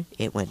 Then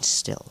it went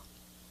still.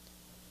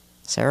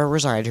 Sarah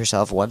resigned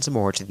herself once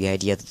more to the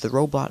idea that the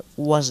robot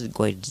wasn't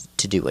going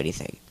to do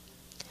anything.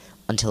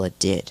 Until it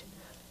did.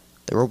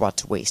 The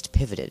robot's waist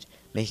pivoted,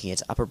 making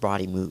its upper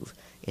body move.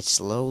 It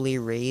slowly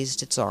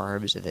raised its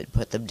arms and then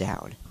put them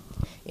down.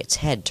 Its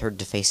head turned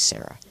to face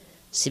Sarah,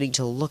 seeming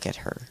to look at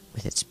her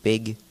with its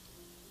big,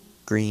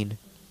 green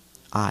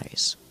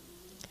eyes.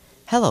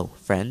 "Hello,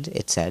 friend,"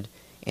 it said,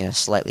 in a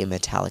slightly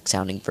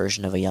metallic-sounding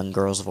version of a young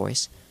girl's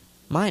voice.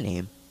 "My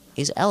name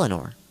is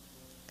Eleanor."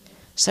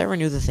 Sarah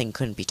knew the thing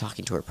couldn't be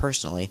talking to her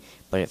personally,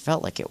 but it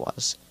felt like it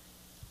was.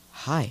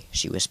 "Hi,"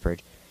 she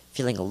whispered,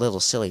 feeling a little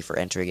silly for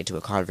entering into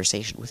a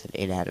conversation with an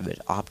inanimate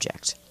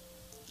object.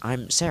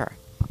 "I'm Sarah."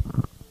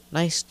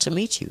 "Nice to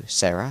meet you,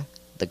 Sarah,"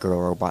 the girl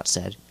robot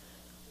said.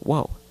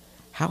 Whoa,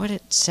 how had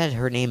it said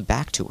her name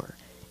back to her?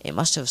 It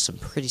must have some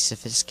pretty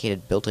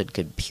sophisticated built-in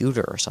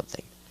computer or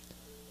something.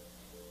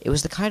 It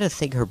was the kind of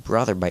thing her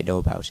brother might know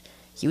about.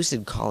 He was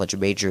in college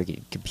majoring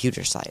in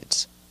computer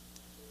science.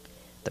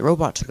 The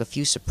robot took a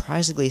few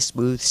surprisingly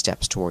smooth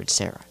steps towards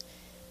Sarah.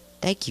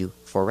 "Thank you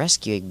for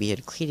rescuing me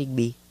and cleaning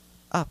me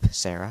up,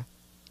 Sarah,"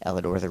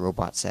 Eleanor the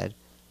robot said.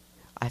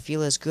 "I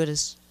feel as good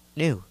as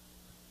new."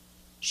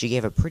 She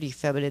gave a pretty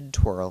feminine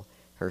twirl,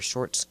 her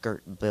short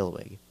skirt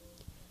billowing.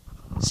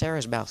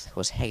 Sarah's mouth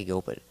was hanging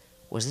open.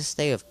 Was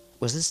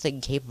this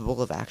thing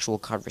capable of actual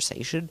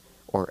conversation?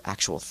 Or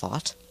actual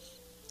thought?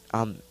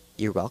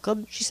 You're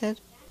welcome," she said.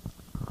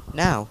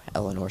 "Now,"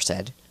 Eleanor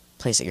said,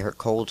 placing her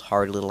cold,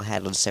 hard little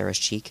hand on Sarah's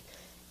cheek,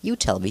 "you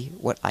tell me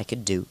what I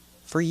can do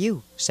for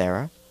you,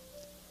 Sarah."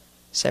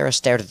 Sarah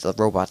stared at the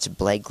robot's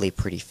blankly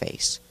pretty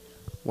face.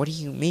 "What do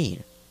you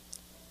mean?"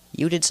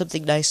 "You did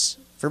something nice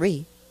for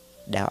me.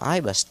 Now I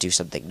must do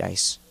something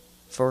nice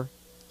for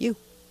you."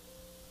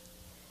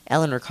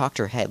 Eleanor cocked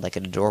her head like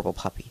an adorable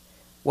puppy.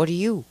 "What do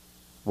you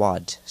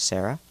want,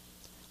 Sarah?"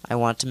 "I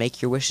want to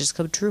make your wishes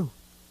come true."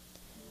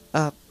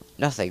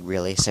 Nothing,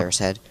 really," Sarah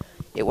said.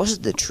 It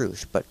wasn't the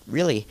truth, but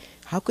really,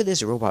 how could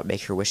this robot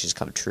make her wishes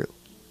come true?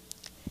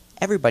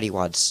 "Everybody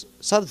wants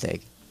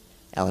something,"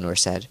 Eleanor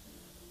said,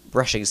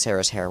 brushing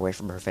Sarah's hair away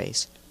from her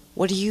face.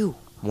 "What do you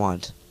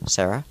want,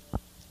 Sarah?"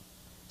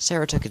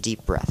 Sarah took a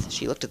deep breath.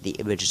 She looked at the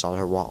images on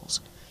her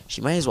walls.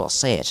 She might as well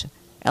say it.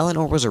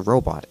 Eleanor was a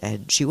robot,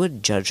 and she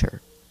wouldn't judge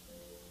her.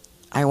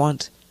 "I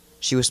want,"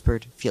 she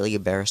whispered, feeling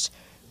embarrassed,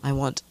 "I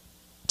want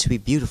to be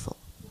beautiful."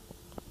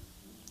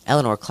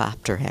 Eleanor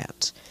clapped her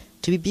hands.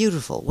 "To be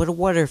beautiful, what a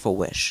wonderful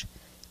wish.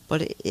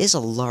 But it is a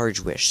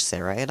large wish,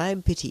 Sarah, and I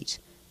am petite.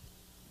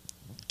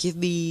 Give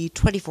me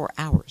 24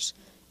 hours,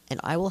 and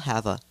I will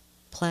have a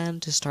plan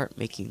to start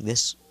making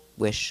this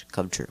wish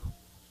come true."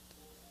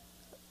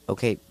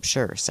 "Okay,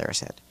 sure," Sarah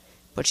said.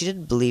 But she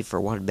didn't believe for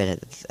 1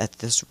 minute that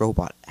this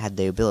robot had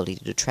the ability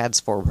to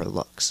transform her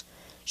looks.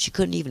 She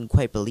couldn't even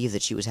quite believe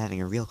that she was having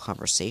a real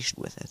conversation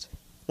with it.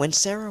 When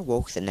Sarah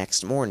woke the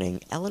next morning,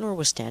 Eleanor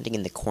was standing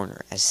in the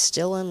corner, as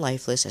still and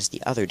lifeless as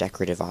the other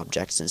decorative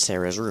objects in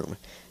Sarah's room,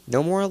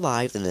 no more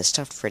alive than the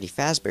stuffed Freddy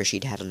Fazbear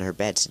she'd had on her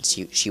bed since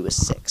she was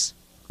 6.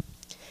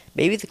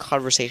 Maybe the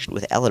conversation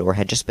with Eleanor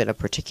had just been a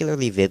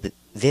particularly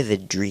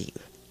vivid dream.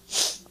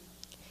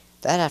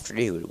 That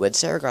afternoon, when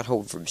Sarah got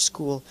home from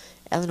school,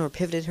 Eleanor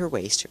pivoted her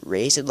waist,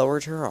 raised and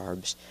lowered her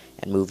arms,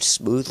 and moved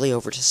smoothly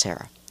over to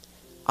Sarah.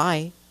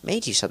 "I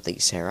made you something,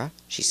 Sarah,"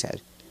 she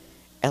said.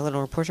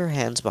 Eleanor put her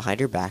hands behind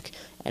her back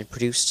and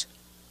produced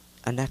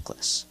a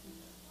necklace.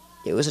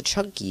 It was a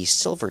chunky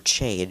silver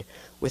chain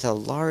with a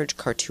large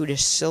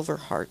cartoonish silver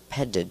heart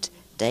pendant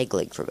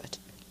dangling from it.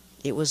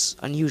 It was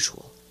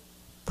unusual.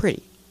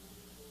 Pretty.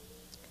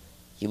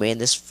 "You made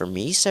this for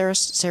me?" Sarah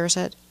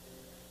said.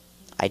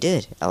 "I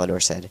did," Eleanor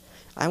said.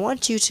 "I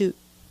want you to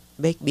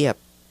make me a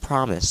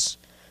promise.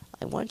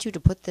 I want you to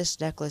put this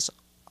necklace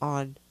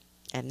on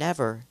and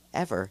never,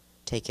 ever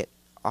take it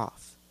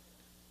off.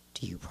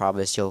 Do you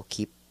promise you'll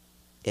keep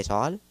it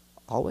on,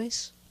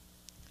 always?"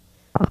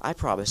 "I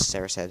promise,"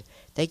 Sarah said.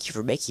 "Thank you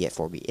for making it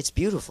for me. It's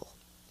beautiful."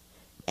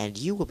 "And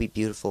you will be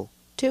beautiful,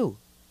 too,"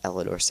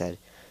 Eleanor said.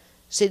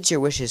 "Since your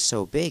wish is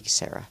so big,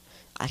 Sarah,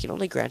 I can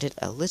only grant it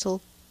a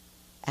little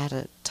at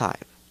a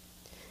time.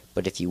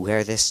 But if you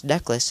wear this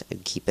necklace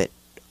and keep it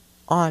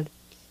on,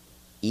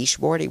 each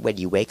morning when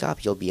you wake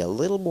up, you'll be a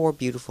little more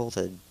beautiful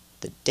than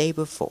the day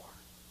before."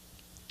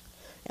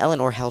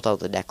 Eleanor held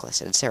out the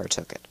necklace, and Sarah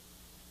took it.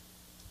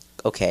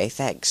 Okay,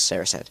 thanks,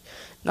 Sarah said,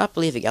 not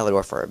believing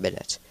Eleanor for a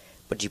minute.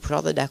 But you put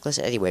on the necklace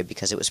anyway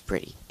because it was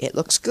pretty. It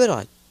looks good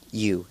on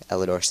you,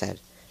 Eleanor said.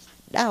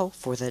 Now,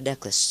 for the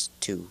necklace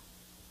to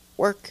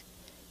work,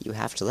 you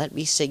have to let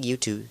me sing you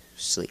to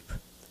sleep.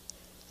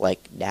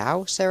 Like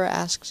now? Sarah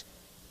asked.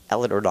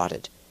 Eleanor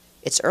nodded.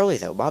 It's early,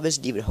 though. Mom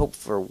isn't even home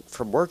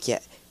from work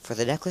yet. For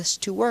the necklace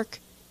to work,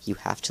 you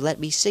have to let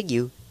me sing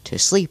you to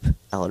sleep,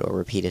 Eleanor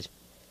repeated.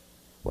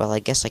 Well, I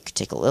guess I could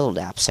take a little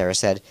nap, Sarah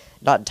said,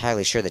 not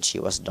entirely sure that she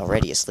wasn't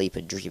already asleep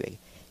and dreaming.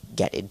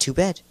 Get into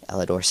bed,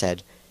 Eleanor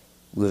said,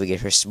 moving in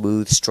her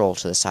smooth stroll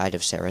to the side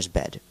of Sarah's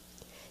bed.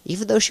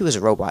 Even though she was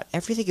a robot,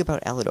 everything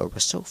about Eleanor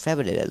was so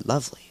feminine and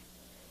lovely.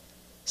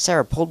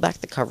 Sarah pulled back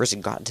the covers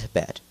and got into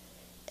bed.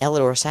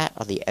 Eleanor sat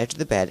on the edge of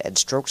the bed and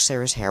stroked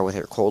Sarah's hair with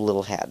her cold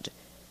little hand.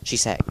 She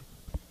sang.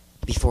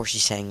 Before she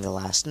sang the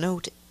last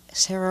note,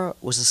 Sarah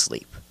was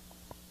asleep.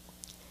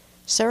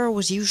 Sarah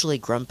was usually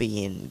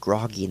grumpy and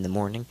groggy in the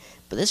morning,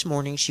 but this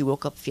morning she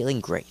woke up feeling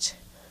great.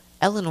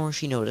 Eleanor,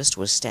 she noticed,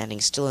 was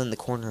standing still in the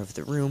corner of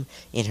the room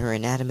in her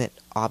inanimate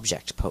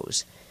object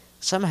pose.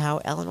 Somehow,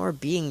 Eleanor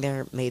being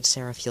there made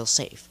Sarah feel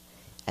safe,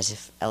 as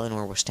if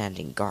Eleanor were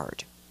standing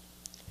guard.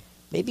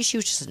 Maybe she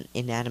was just an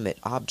inanimate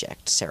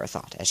object, Sarah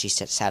thought, as she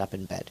sat up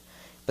in bed.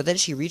 But then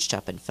she reached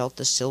up and felt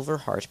the silver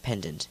heart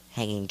pendant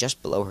hanging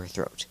just below her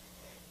throat.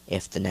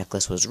 If the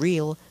necklace was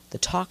real, the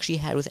talk she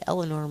had with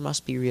Eleanor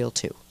must be real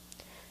too.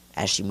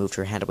 As she moved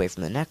her hand away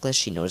from the necklace,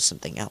 she noticed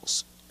something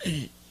else.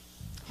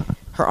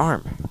 Her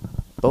arm.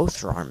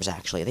 Both her arms,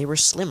 actually. They were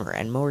slimmer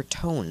and more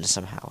toned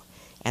somehow,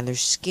 and their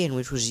skin,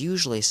 which was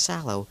usually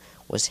sallow,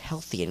 was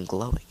healthy and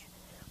glowing.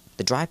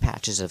 The dry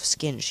patches of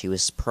skin she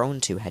was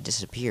prone to had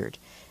disappeared,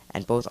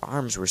 and both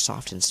arms were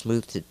soft and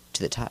smooth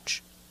to the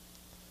touch.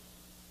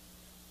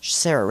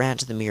 Sarah ran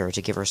to the mirror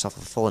to give herself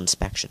a full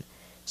inspection.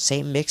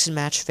 Same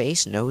mix-and-match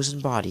face, nose,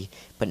 and body,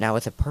 but now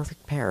with a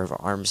perfect pair of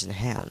arms and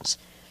hands.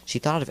 She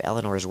thought of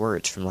Eleanor's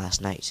words from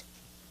last night.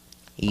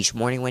 Each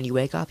morning when you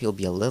wake up, you'll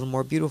be a little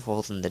more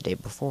beautiful than the day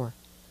before.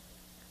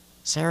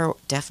 Sarah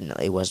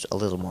definitely was a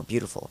little more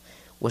beautiful.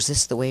 Was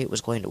this the way it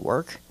was going to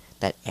work?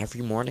 That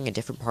every morning a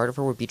different part of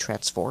her would be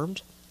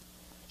transformed?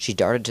 She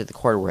darted to the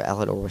corner where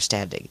Eleanor was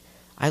standing.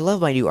 I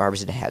love my new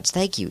arms and hands,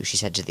 thank you, she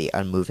said to the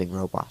unmoving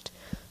robot.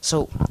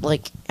 So,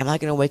 am I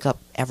going to wake up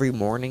every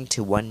morning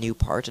to one new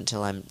part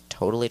until I'm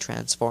totally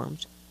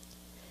transformed?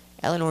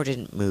 Eleanor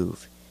didn't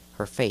move.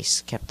 Her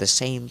face kept the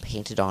same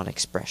painted-on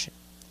expression.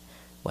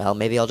 Well,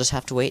 maybe I'll just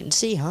have to wait and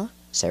see, huh?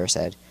 Sarah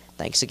said.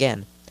 Thanks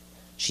again.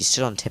 She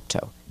stood on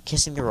tiptoe,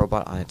 kissing the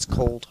robot on its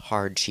cold,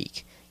 hard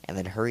cheek, and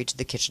then hurried to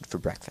the kitchen for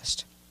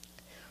breakfast.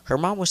 Her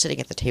mom was sitting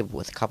at the table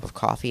with a cup of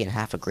coffee and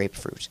half a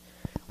grapefruit.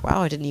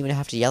 Wow, I didn't even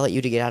have to yell at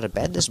you to get out of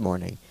bed this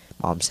morning,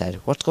 Mom said.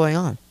 What's going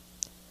on?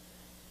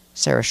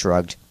 Sarah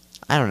shrugged.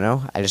 I don't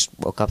know. I just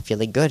woke up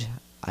feeling good.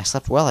 I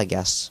slept well, I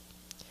guess.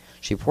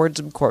 She poured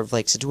some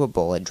cornflakes into a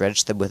bowl and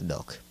drenched them with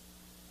milk.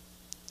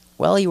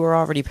 Well, you were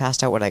already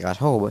passed out when I got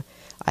home.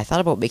 I thought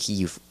about waking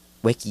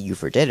you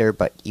for dinner,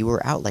 but you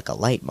were out like a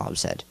light, Mom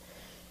said.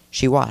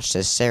 She watched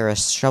as Sarah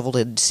shoveled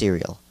in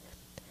cereal.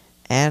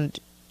 And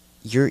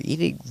you're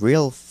eating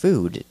real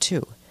food,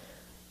 too.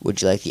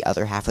 Would you like the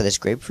other half of this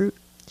grapefruit?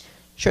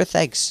 Sure,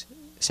 thanks,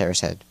 Sarah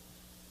said.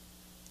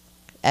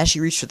 As she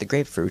reached for the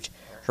grapefruit,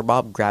 her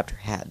mom grabbed her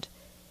hand.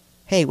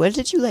 Hey, when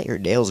did you let your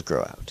nails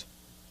grow out?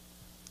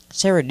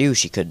 Sarah knew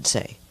she couldn't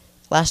say.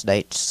 Last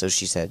night, so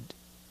she said.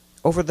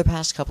 Over the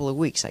past couple of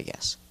weeks, I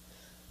guess.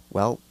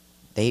 Well,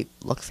 they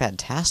look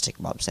fantastic,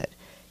 Mom said,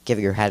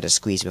 giving her hand a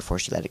squeeze before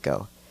she let it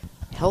go.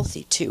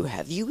 Healthy, too.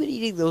 Have you been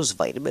eating those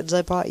vitamins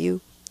I bought you?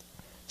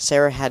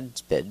 Sarah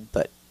hadn't been,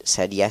 but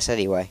said yes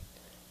anyway.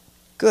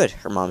 Good,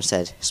 her mom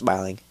said,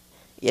 smiling.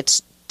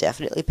 It's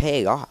definitely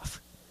paying off.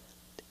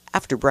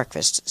 After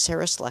breakfast,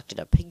 Sarah selected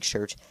a pink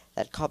shirt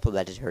that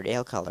complemented her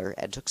nail color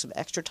and took some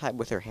extra time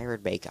with her hair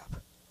and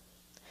makeup.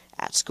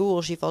 At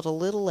school, she felt a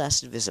little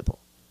less invisible.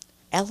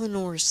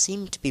 Eleanor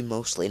seemed to be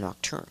mostly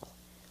nocturnal.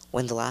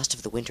 When the last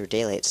of the winter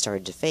daylight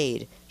started to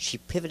fade, she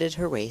pivoted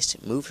her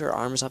waist, moved her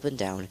arms up and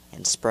down,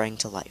 and sprang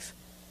to life.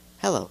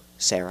 Hello,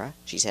 Sarah,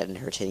 she said in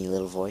her tinny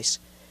little voice.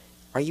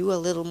 Are you a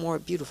little more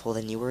beautiful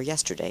than you were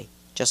yesterday,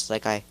 just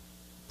like I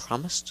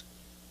promised?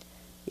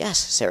 Yes,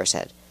 Sarah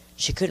said.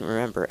 She couldn't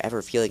remember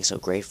ever feeling so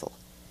grateful.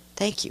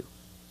 Thank you.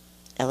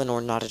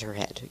 Eleanor nodded her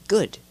head.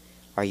 Good.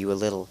 Are you a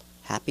little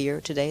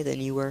happier today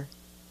than you were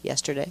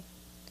yesterday?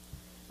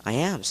 I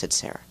am, said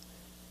Sarah.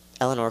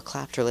 Eleanor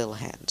clapped her little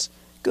hands.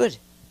 Good.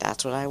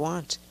 That's what I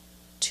want.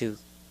 To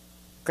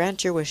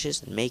grant your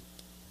wishes and make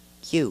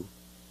you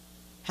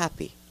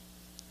happy.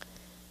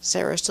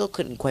 Sarah still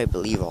couldn't quite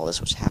believe all this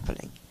was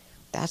happening.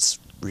 That's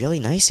really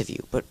nice of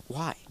you, but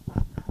why?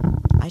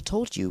 I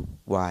told you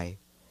why.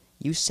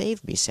 You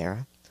saved me,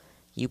 Sarah.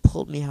 You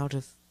pulled me out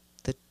of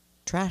the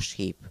trash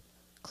heap,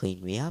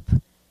 cleaned me up,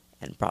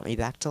 and brought me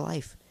back to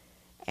life.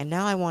 And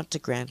now I want to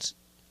grant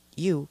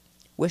you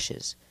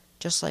wishes,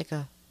 just like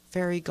a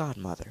fairy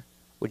godmother.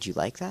 Would you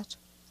like that?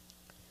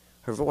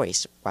 Her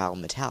voice, while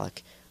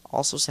metallic,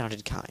 also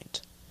sounded kind.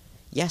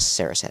 Yes,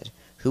 Sarah said.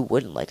 Who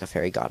wouldn't like a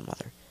fairy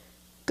godmother?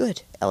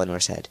 Good, Eleanor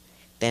said.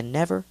 Then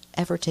never,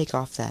 ever take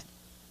off that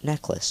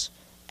necklace,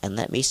 and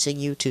let me sing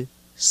you to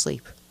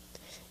sleep.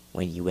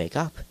 When you wake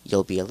up,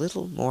 you'll be a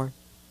little more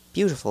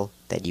beautiful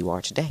than you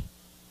are today.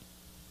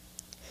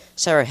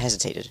 Sarah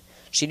hesitated.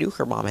 She knew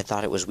her mom had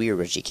thought it was weird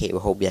when she came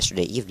home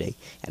yesterday evening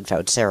and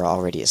found Sarah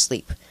already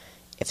asleep.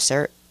 If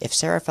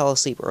Sarah fell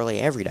asleep early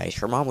every night,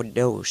 her mom would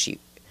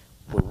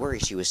worry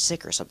she was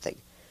sick or something.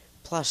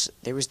 Plus,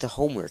 there was the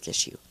homework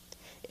issue.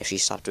 If she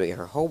stopped doing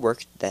her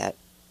homework, that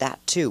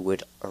too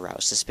would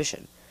arouse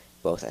suspicion,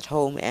 both at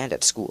home and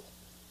at school.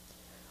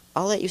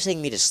 I'll let you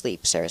sing me to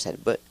sleep, Sarah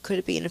said, but could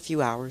it be in a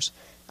few hours?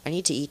 I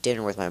need to eat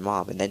dinner with my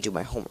mom and then do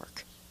my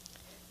homework.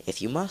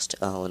 If you must,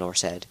 Eleanor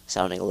said,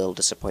 sounding a little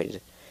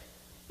disappointed.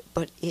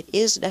 But it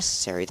is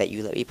necessary that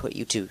you let me put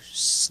you to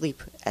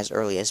sleep as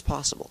early as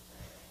possible.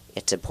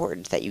 It's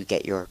important that you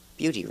get your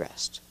beauty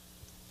rest.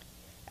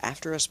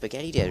 After a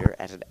spaghetti dinner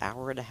and an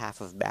hour and a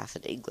half of math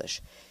and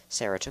English,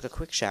 Sarah took a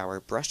quick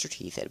shower, brushed her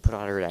teeth, and put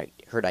on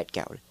her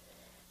nightgown.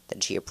 Then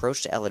she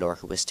approached Eleanor,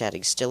 who was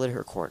standing still in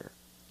her corner.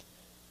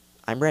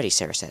 I'm ready,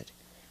 Sarah said.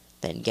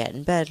 Then get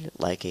in bed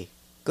like a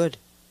good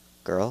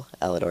girl,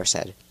 Eleanor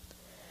said.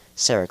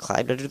 Sarah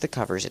climbed under the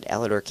covers, and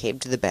Eleanor came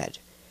to the bed.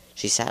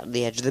 She sat on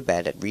the edge of the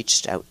bed and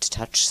reached out to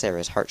touch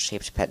Sarah's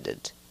heart-shaped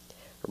pendant.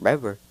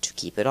 Remember to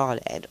keep it on,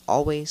 and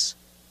always,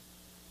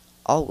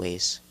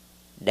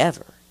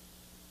 never,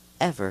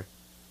 ever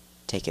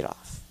take it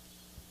off.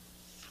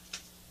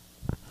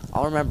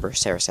 I'll remember,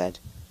 Sarah said.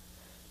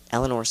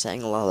 Eleanor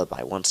sang a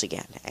lullaby once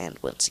again, and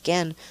once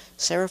again,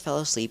 Sarah fell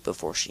asleep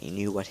before she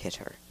knew what hit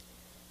her.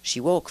 She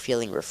woke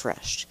feeling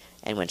refreshed,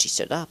 and when she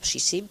stood up, she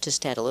seemed to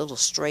stand a little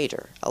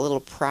straighter, a little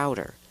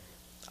prouder,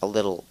 a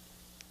little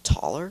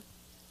taller.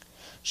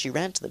 She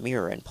ran to the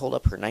mirror and pulled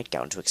up her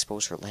nightgown to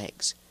expose her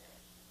legs.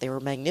 They were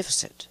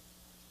magnificent.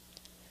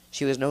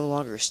 She was no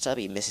longer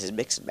stubby Mrs.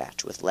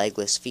 Mix-and-Match with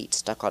legless feet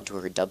stuck onto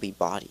her dubby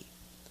body.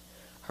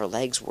 Her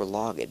legs were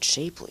long and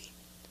shapely.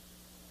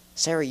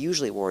 Sarah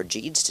usually wore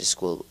jeans to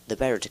school, the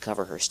better to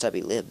cover her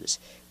stubby limbs,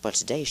 but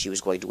today she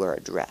was going to wear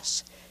a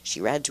dress. She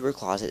ran to her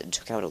closet and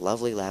took out a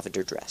lovely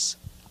lavender dress.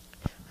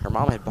 Her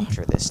mom had bought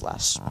her this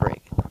last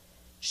spring.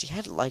 She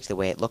hadn't liked the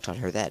way it looked on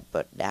her then,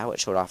 but now it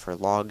showed off her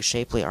long,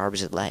 shapely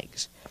arms and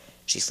legs.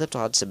 She slipped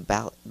on some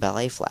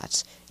ballet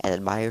flats and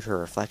admired her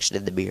reflection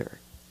in the mirror.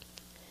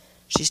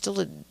 She still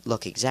didn't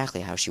look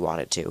exactly how she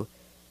wanted to,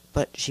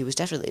 but she was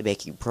definitely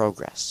making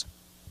progress.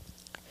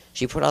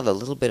 She put on the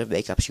little bit of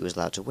makeup she was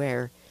allowed to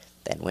wear,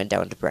 then went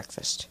down to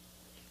breakfast.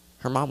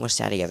 Her mom was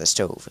standing at the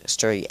stove,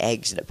 stirring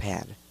eggs in a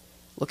pan.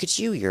 Look at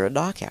you, you're a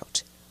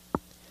knockout.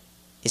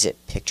 Is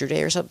it picture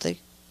day or something?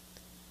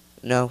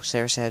 No,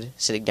 Sarah said,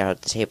 sitting down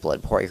at the table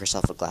and pouring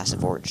herself a glass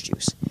of orange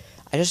juice.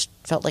 I just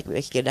felt like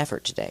making an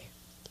effort today.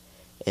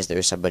 Is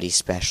there somebody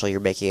special you're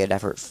making an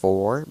effort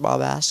for?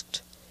 Mom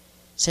asked.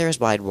 Sarah's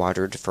mind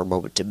wandered for a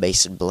moment to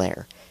Mason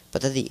Blair,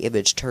 but then the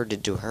image turned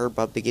into her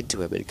bumping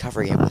into him and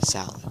covering him with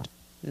salad.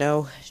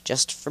 No,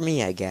 just for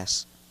me, I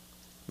guess.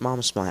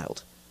 Mom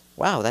smiled.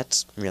 Wow,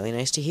 that's really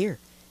nice to hear.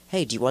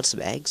 Hey, do you want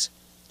some eggs?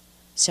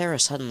 Sarah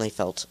suddenly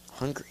felt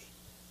hungry.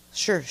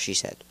 Sure, she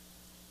said.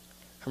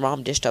 Her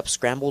mom dished up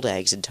scrambled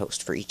eggs and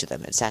toast for each of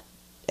them and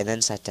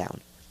then sat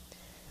down.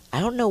 I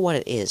don't know what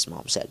it is,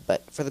 Mom said,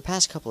 but for the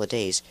past couple of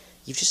days,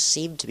 you've just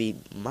seemed to be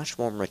much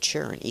more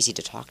mature and easy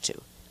to talk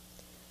to.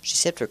 She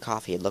sipped her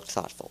coffee and looked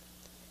thoughtful.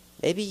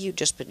 Maybe you've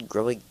just been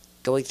going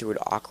through an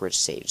awkward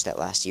stage that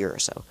last year or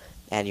so,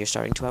 and you're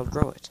starting to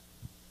outgrow it.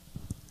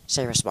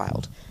 Sarah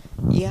smiled.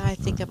 Yeah, I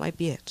think that might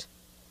be it.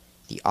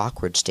 The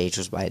awkward stage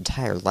was my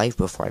entire life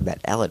before I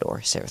met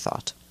Eleanor, Sarah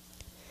thought.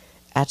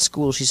 At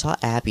school, she saw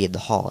Abby in the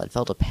hall and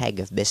felt a pang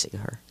of missing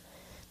her.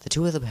 The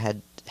two of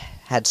them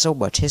had so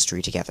much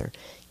history together,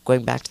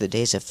 going back to the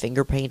days of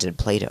finger paint and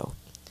Play-Doh.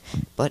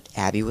 But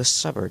Abby was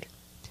stubborn.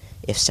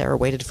 If Sarah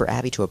waited for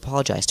Abby to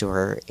apologize to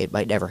her, it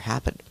might never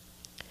happen.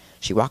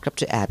 She walked up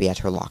to Abby at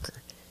her locker.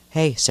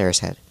 Hey, Sarah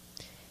said.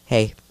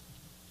 Hey.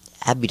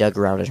 Abby dug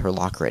around in her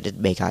locker and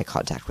didn't make eye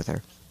contact with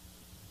her.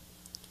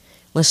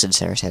 Listen,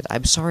 Sarah said,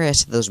 I'm sorry I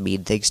said those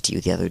mean things to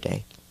you the other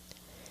day.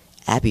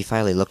 Abby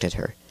finally looked at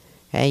her.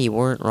 Hey, you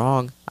weren't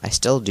wrong. I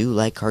still do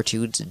like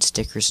cartoons and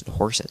stickers and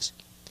horses.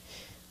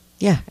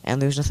 Yeah,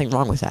 and there's nothing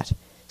wrong with that.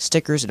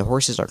 Stickers and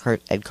horses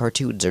and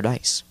cartoons are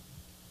nice.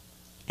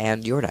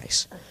 And you're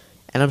nice.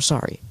 And I'm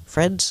sorry.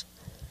 Friends?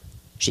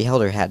 She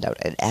held her hand out,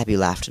 and Abby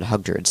laughed and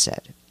hugged her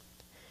instead.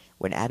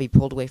 When Abby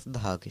pulled away from the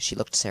hug, she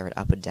looked Sarah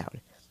up and down.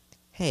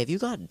 Hey, have you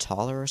gotten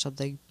taller or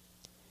something?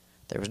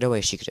 There was no way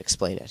she could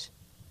explain it.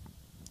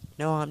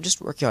 No, I'm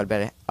just working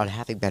on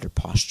having better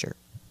posture.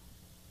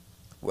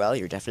 Well,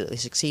 you're definitely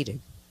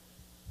succeeding.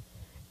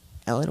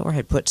 Eleanor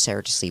had put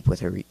Sarah to sleep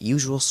with her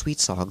usual sweet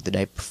song the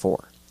night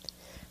before.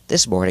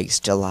 This morning,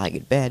 still lying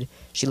in bed,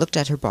 she looked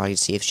at her body to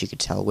see if she could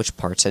tell which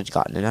parts had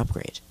gotten an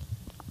upgrade.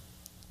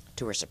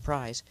 To her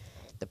surprise,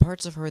 the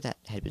parts of her that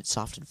had been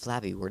soft and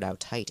flabby were now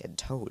tight and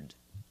toned.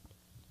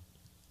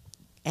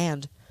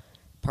 And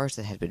parts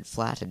that had been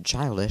flat and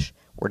childish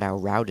were now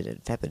rounded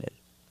and feminine.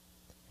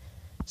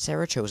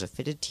 Sarah chose a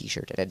fitted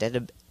t-shirt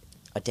and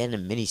a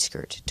denim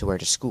miniskirt to wear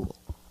to school.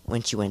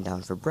 When she went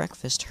down for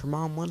breakfast, her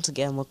mom once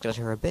again looked at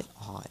her a bit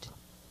odd.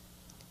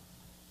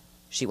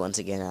 She once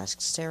again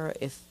asked Sarah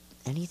if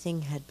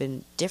anything had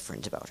been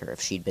different about her,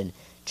 if she'd been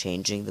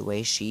changing the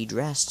way she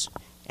dressed,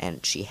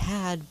 and she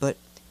had, but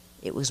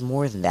it was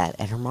more than that,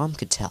 and her mom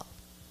could tell.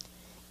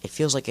 It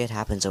feels like it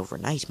happens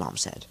overnight, Mom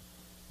said.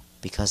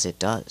 Because it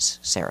does,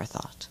 Sarah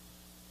thought.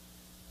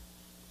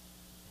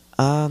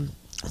 I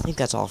think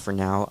that's all for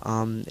now.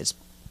 It's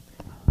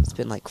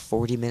been like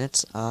 40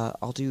 minutes.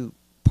 I'll do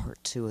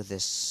part 2 of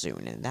this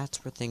soon, and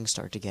that's where things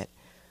start to get,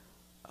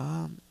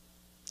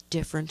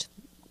 different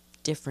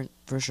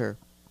for sure.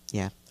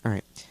 Yeah,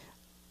 alright.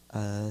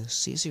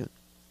 See you soon.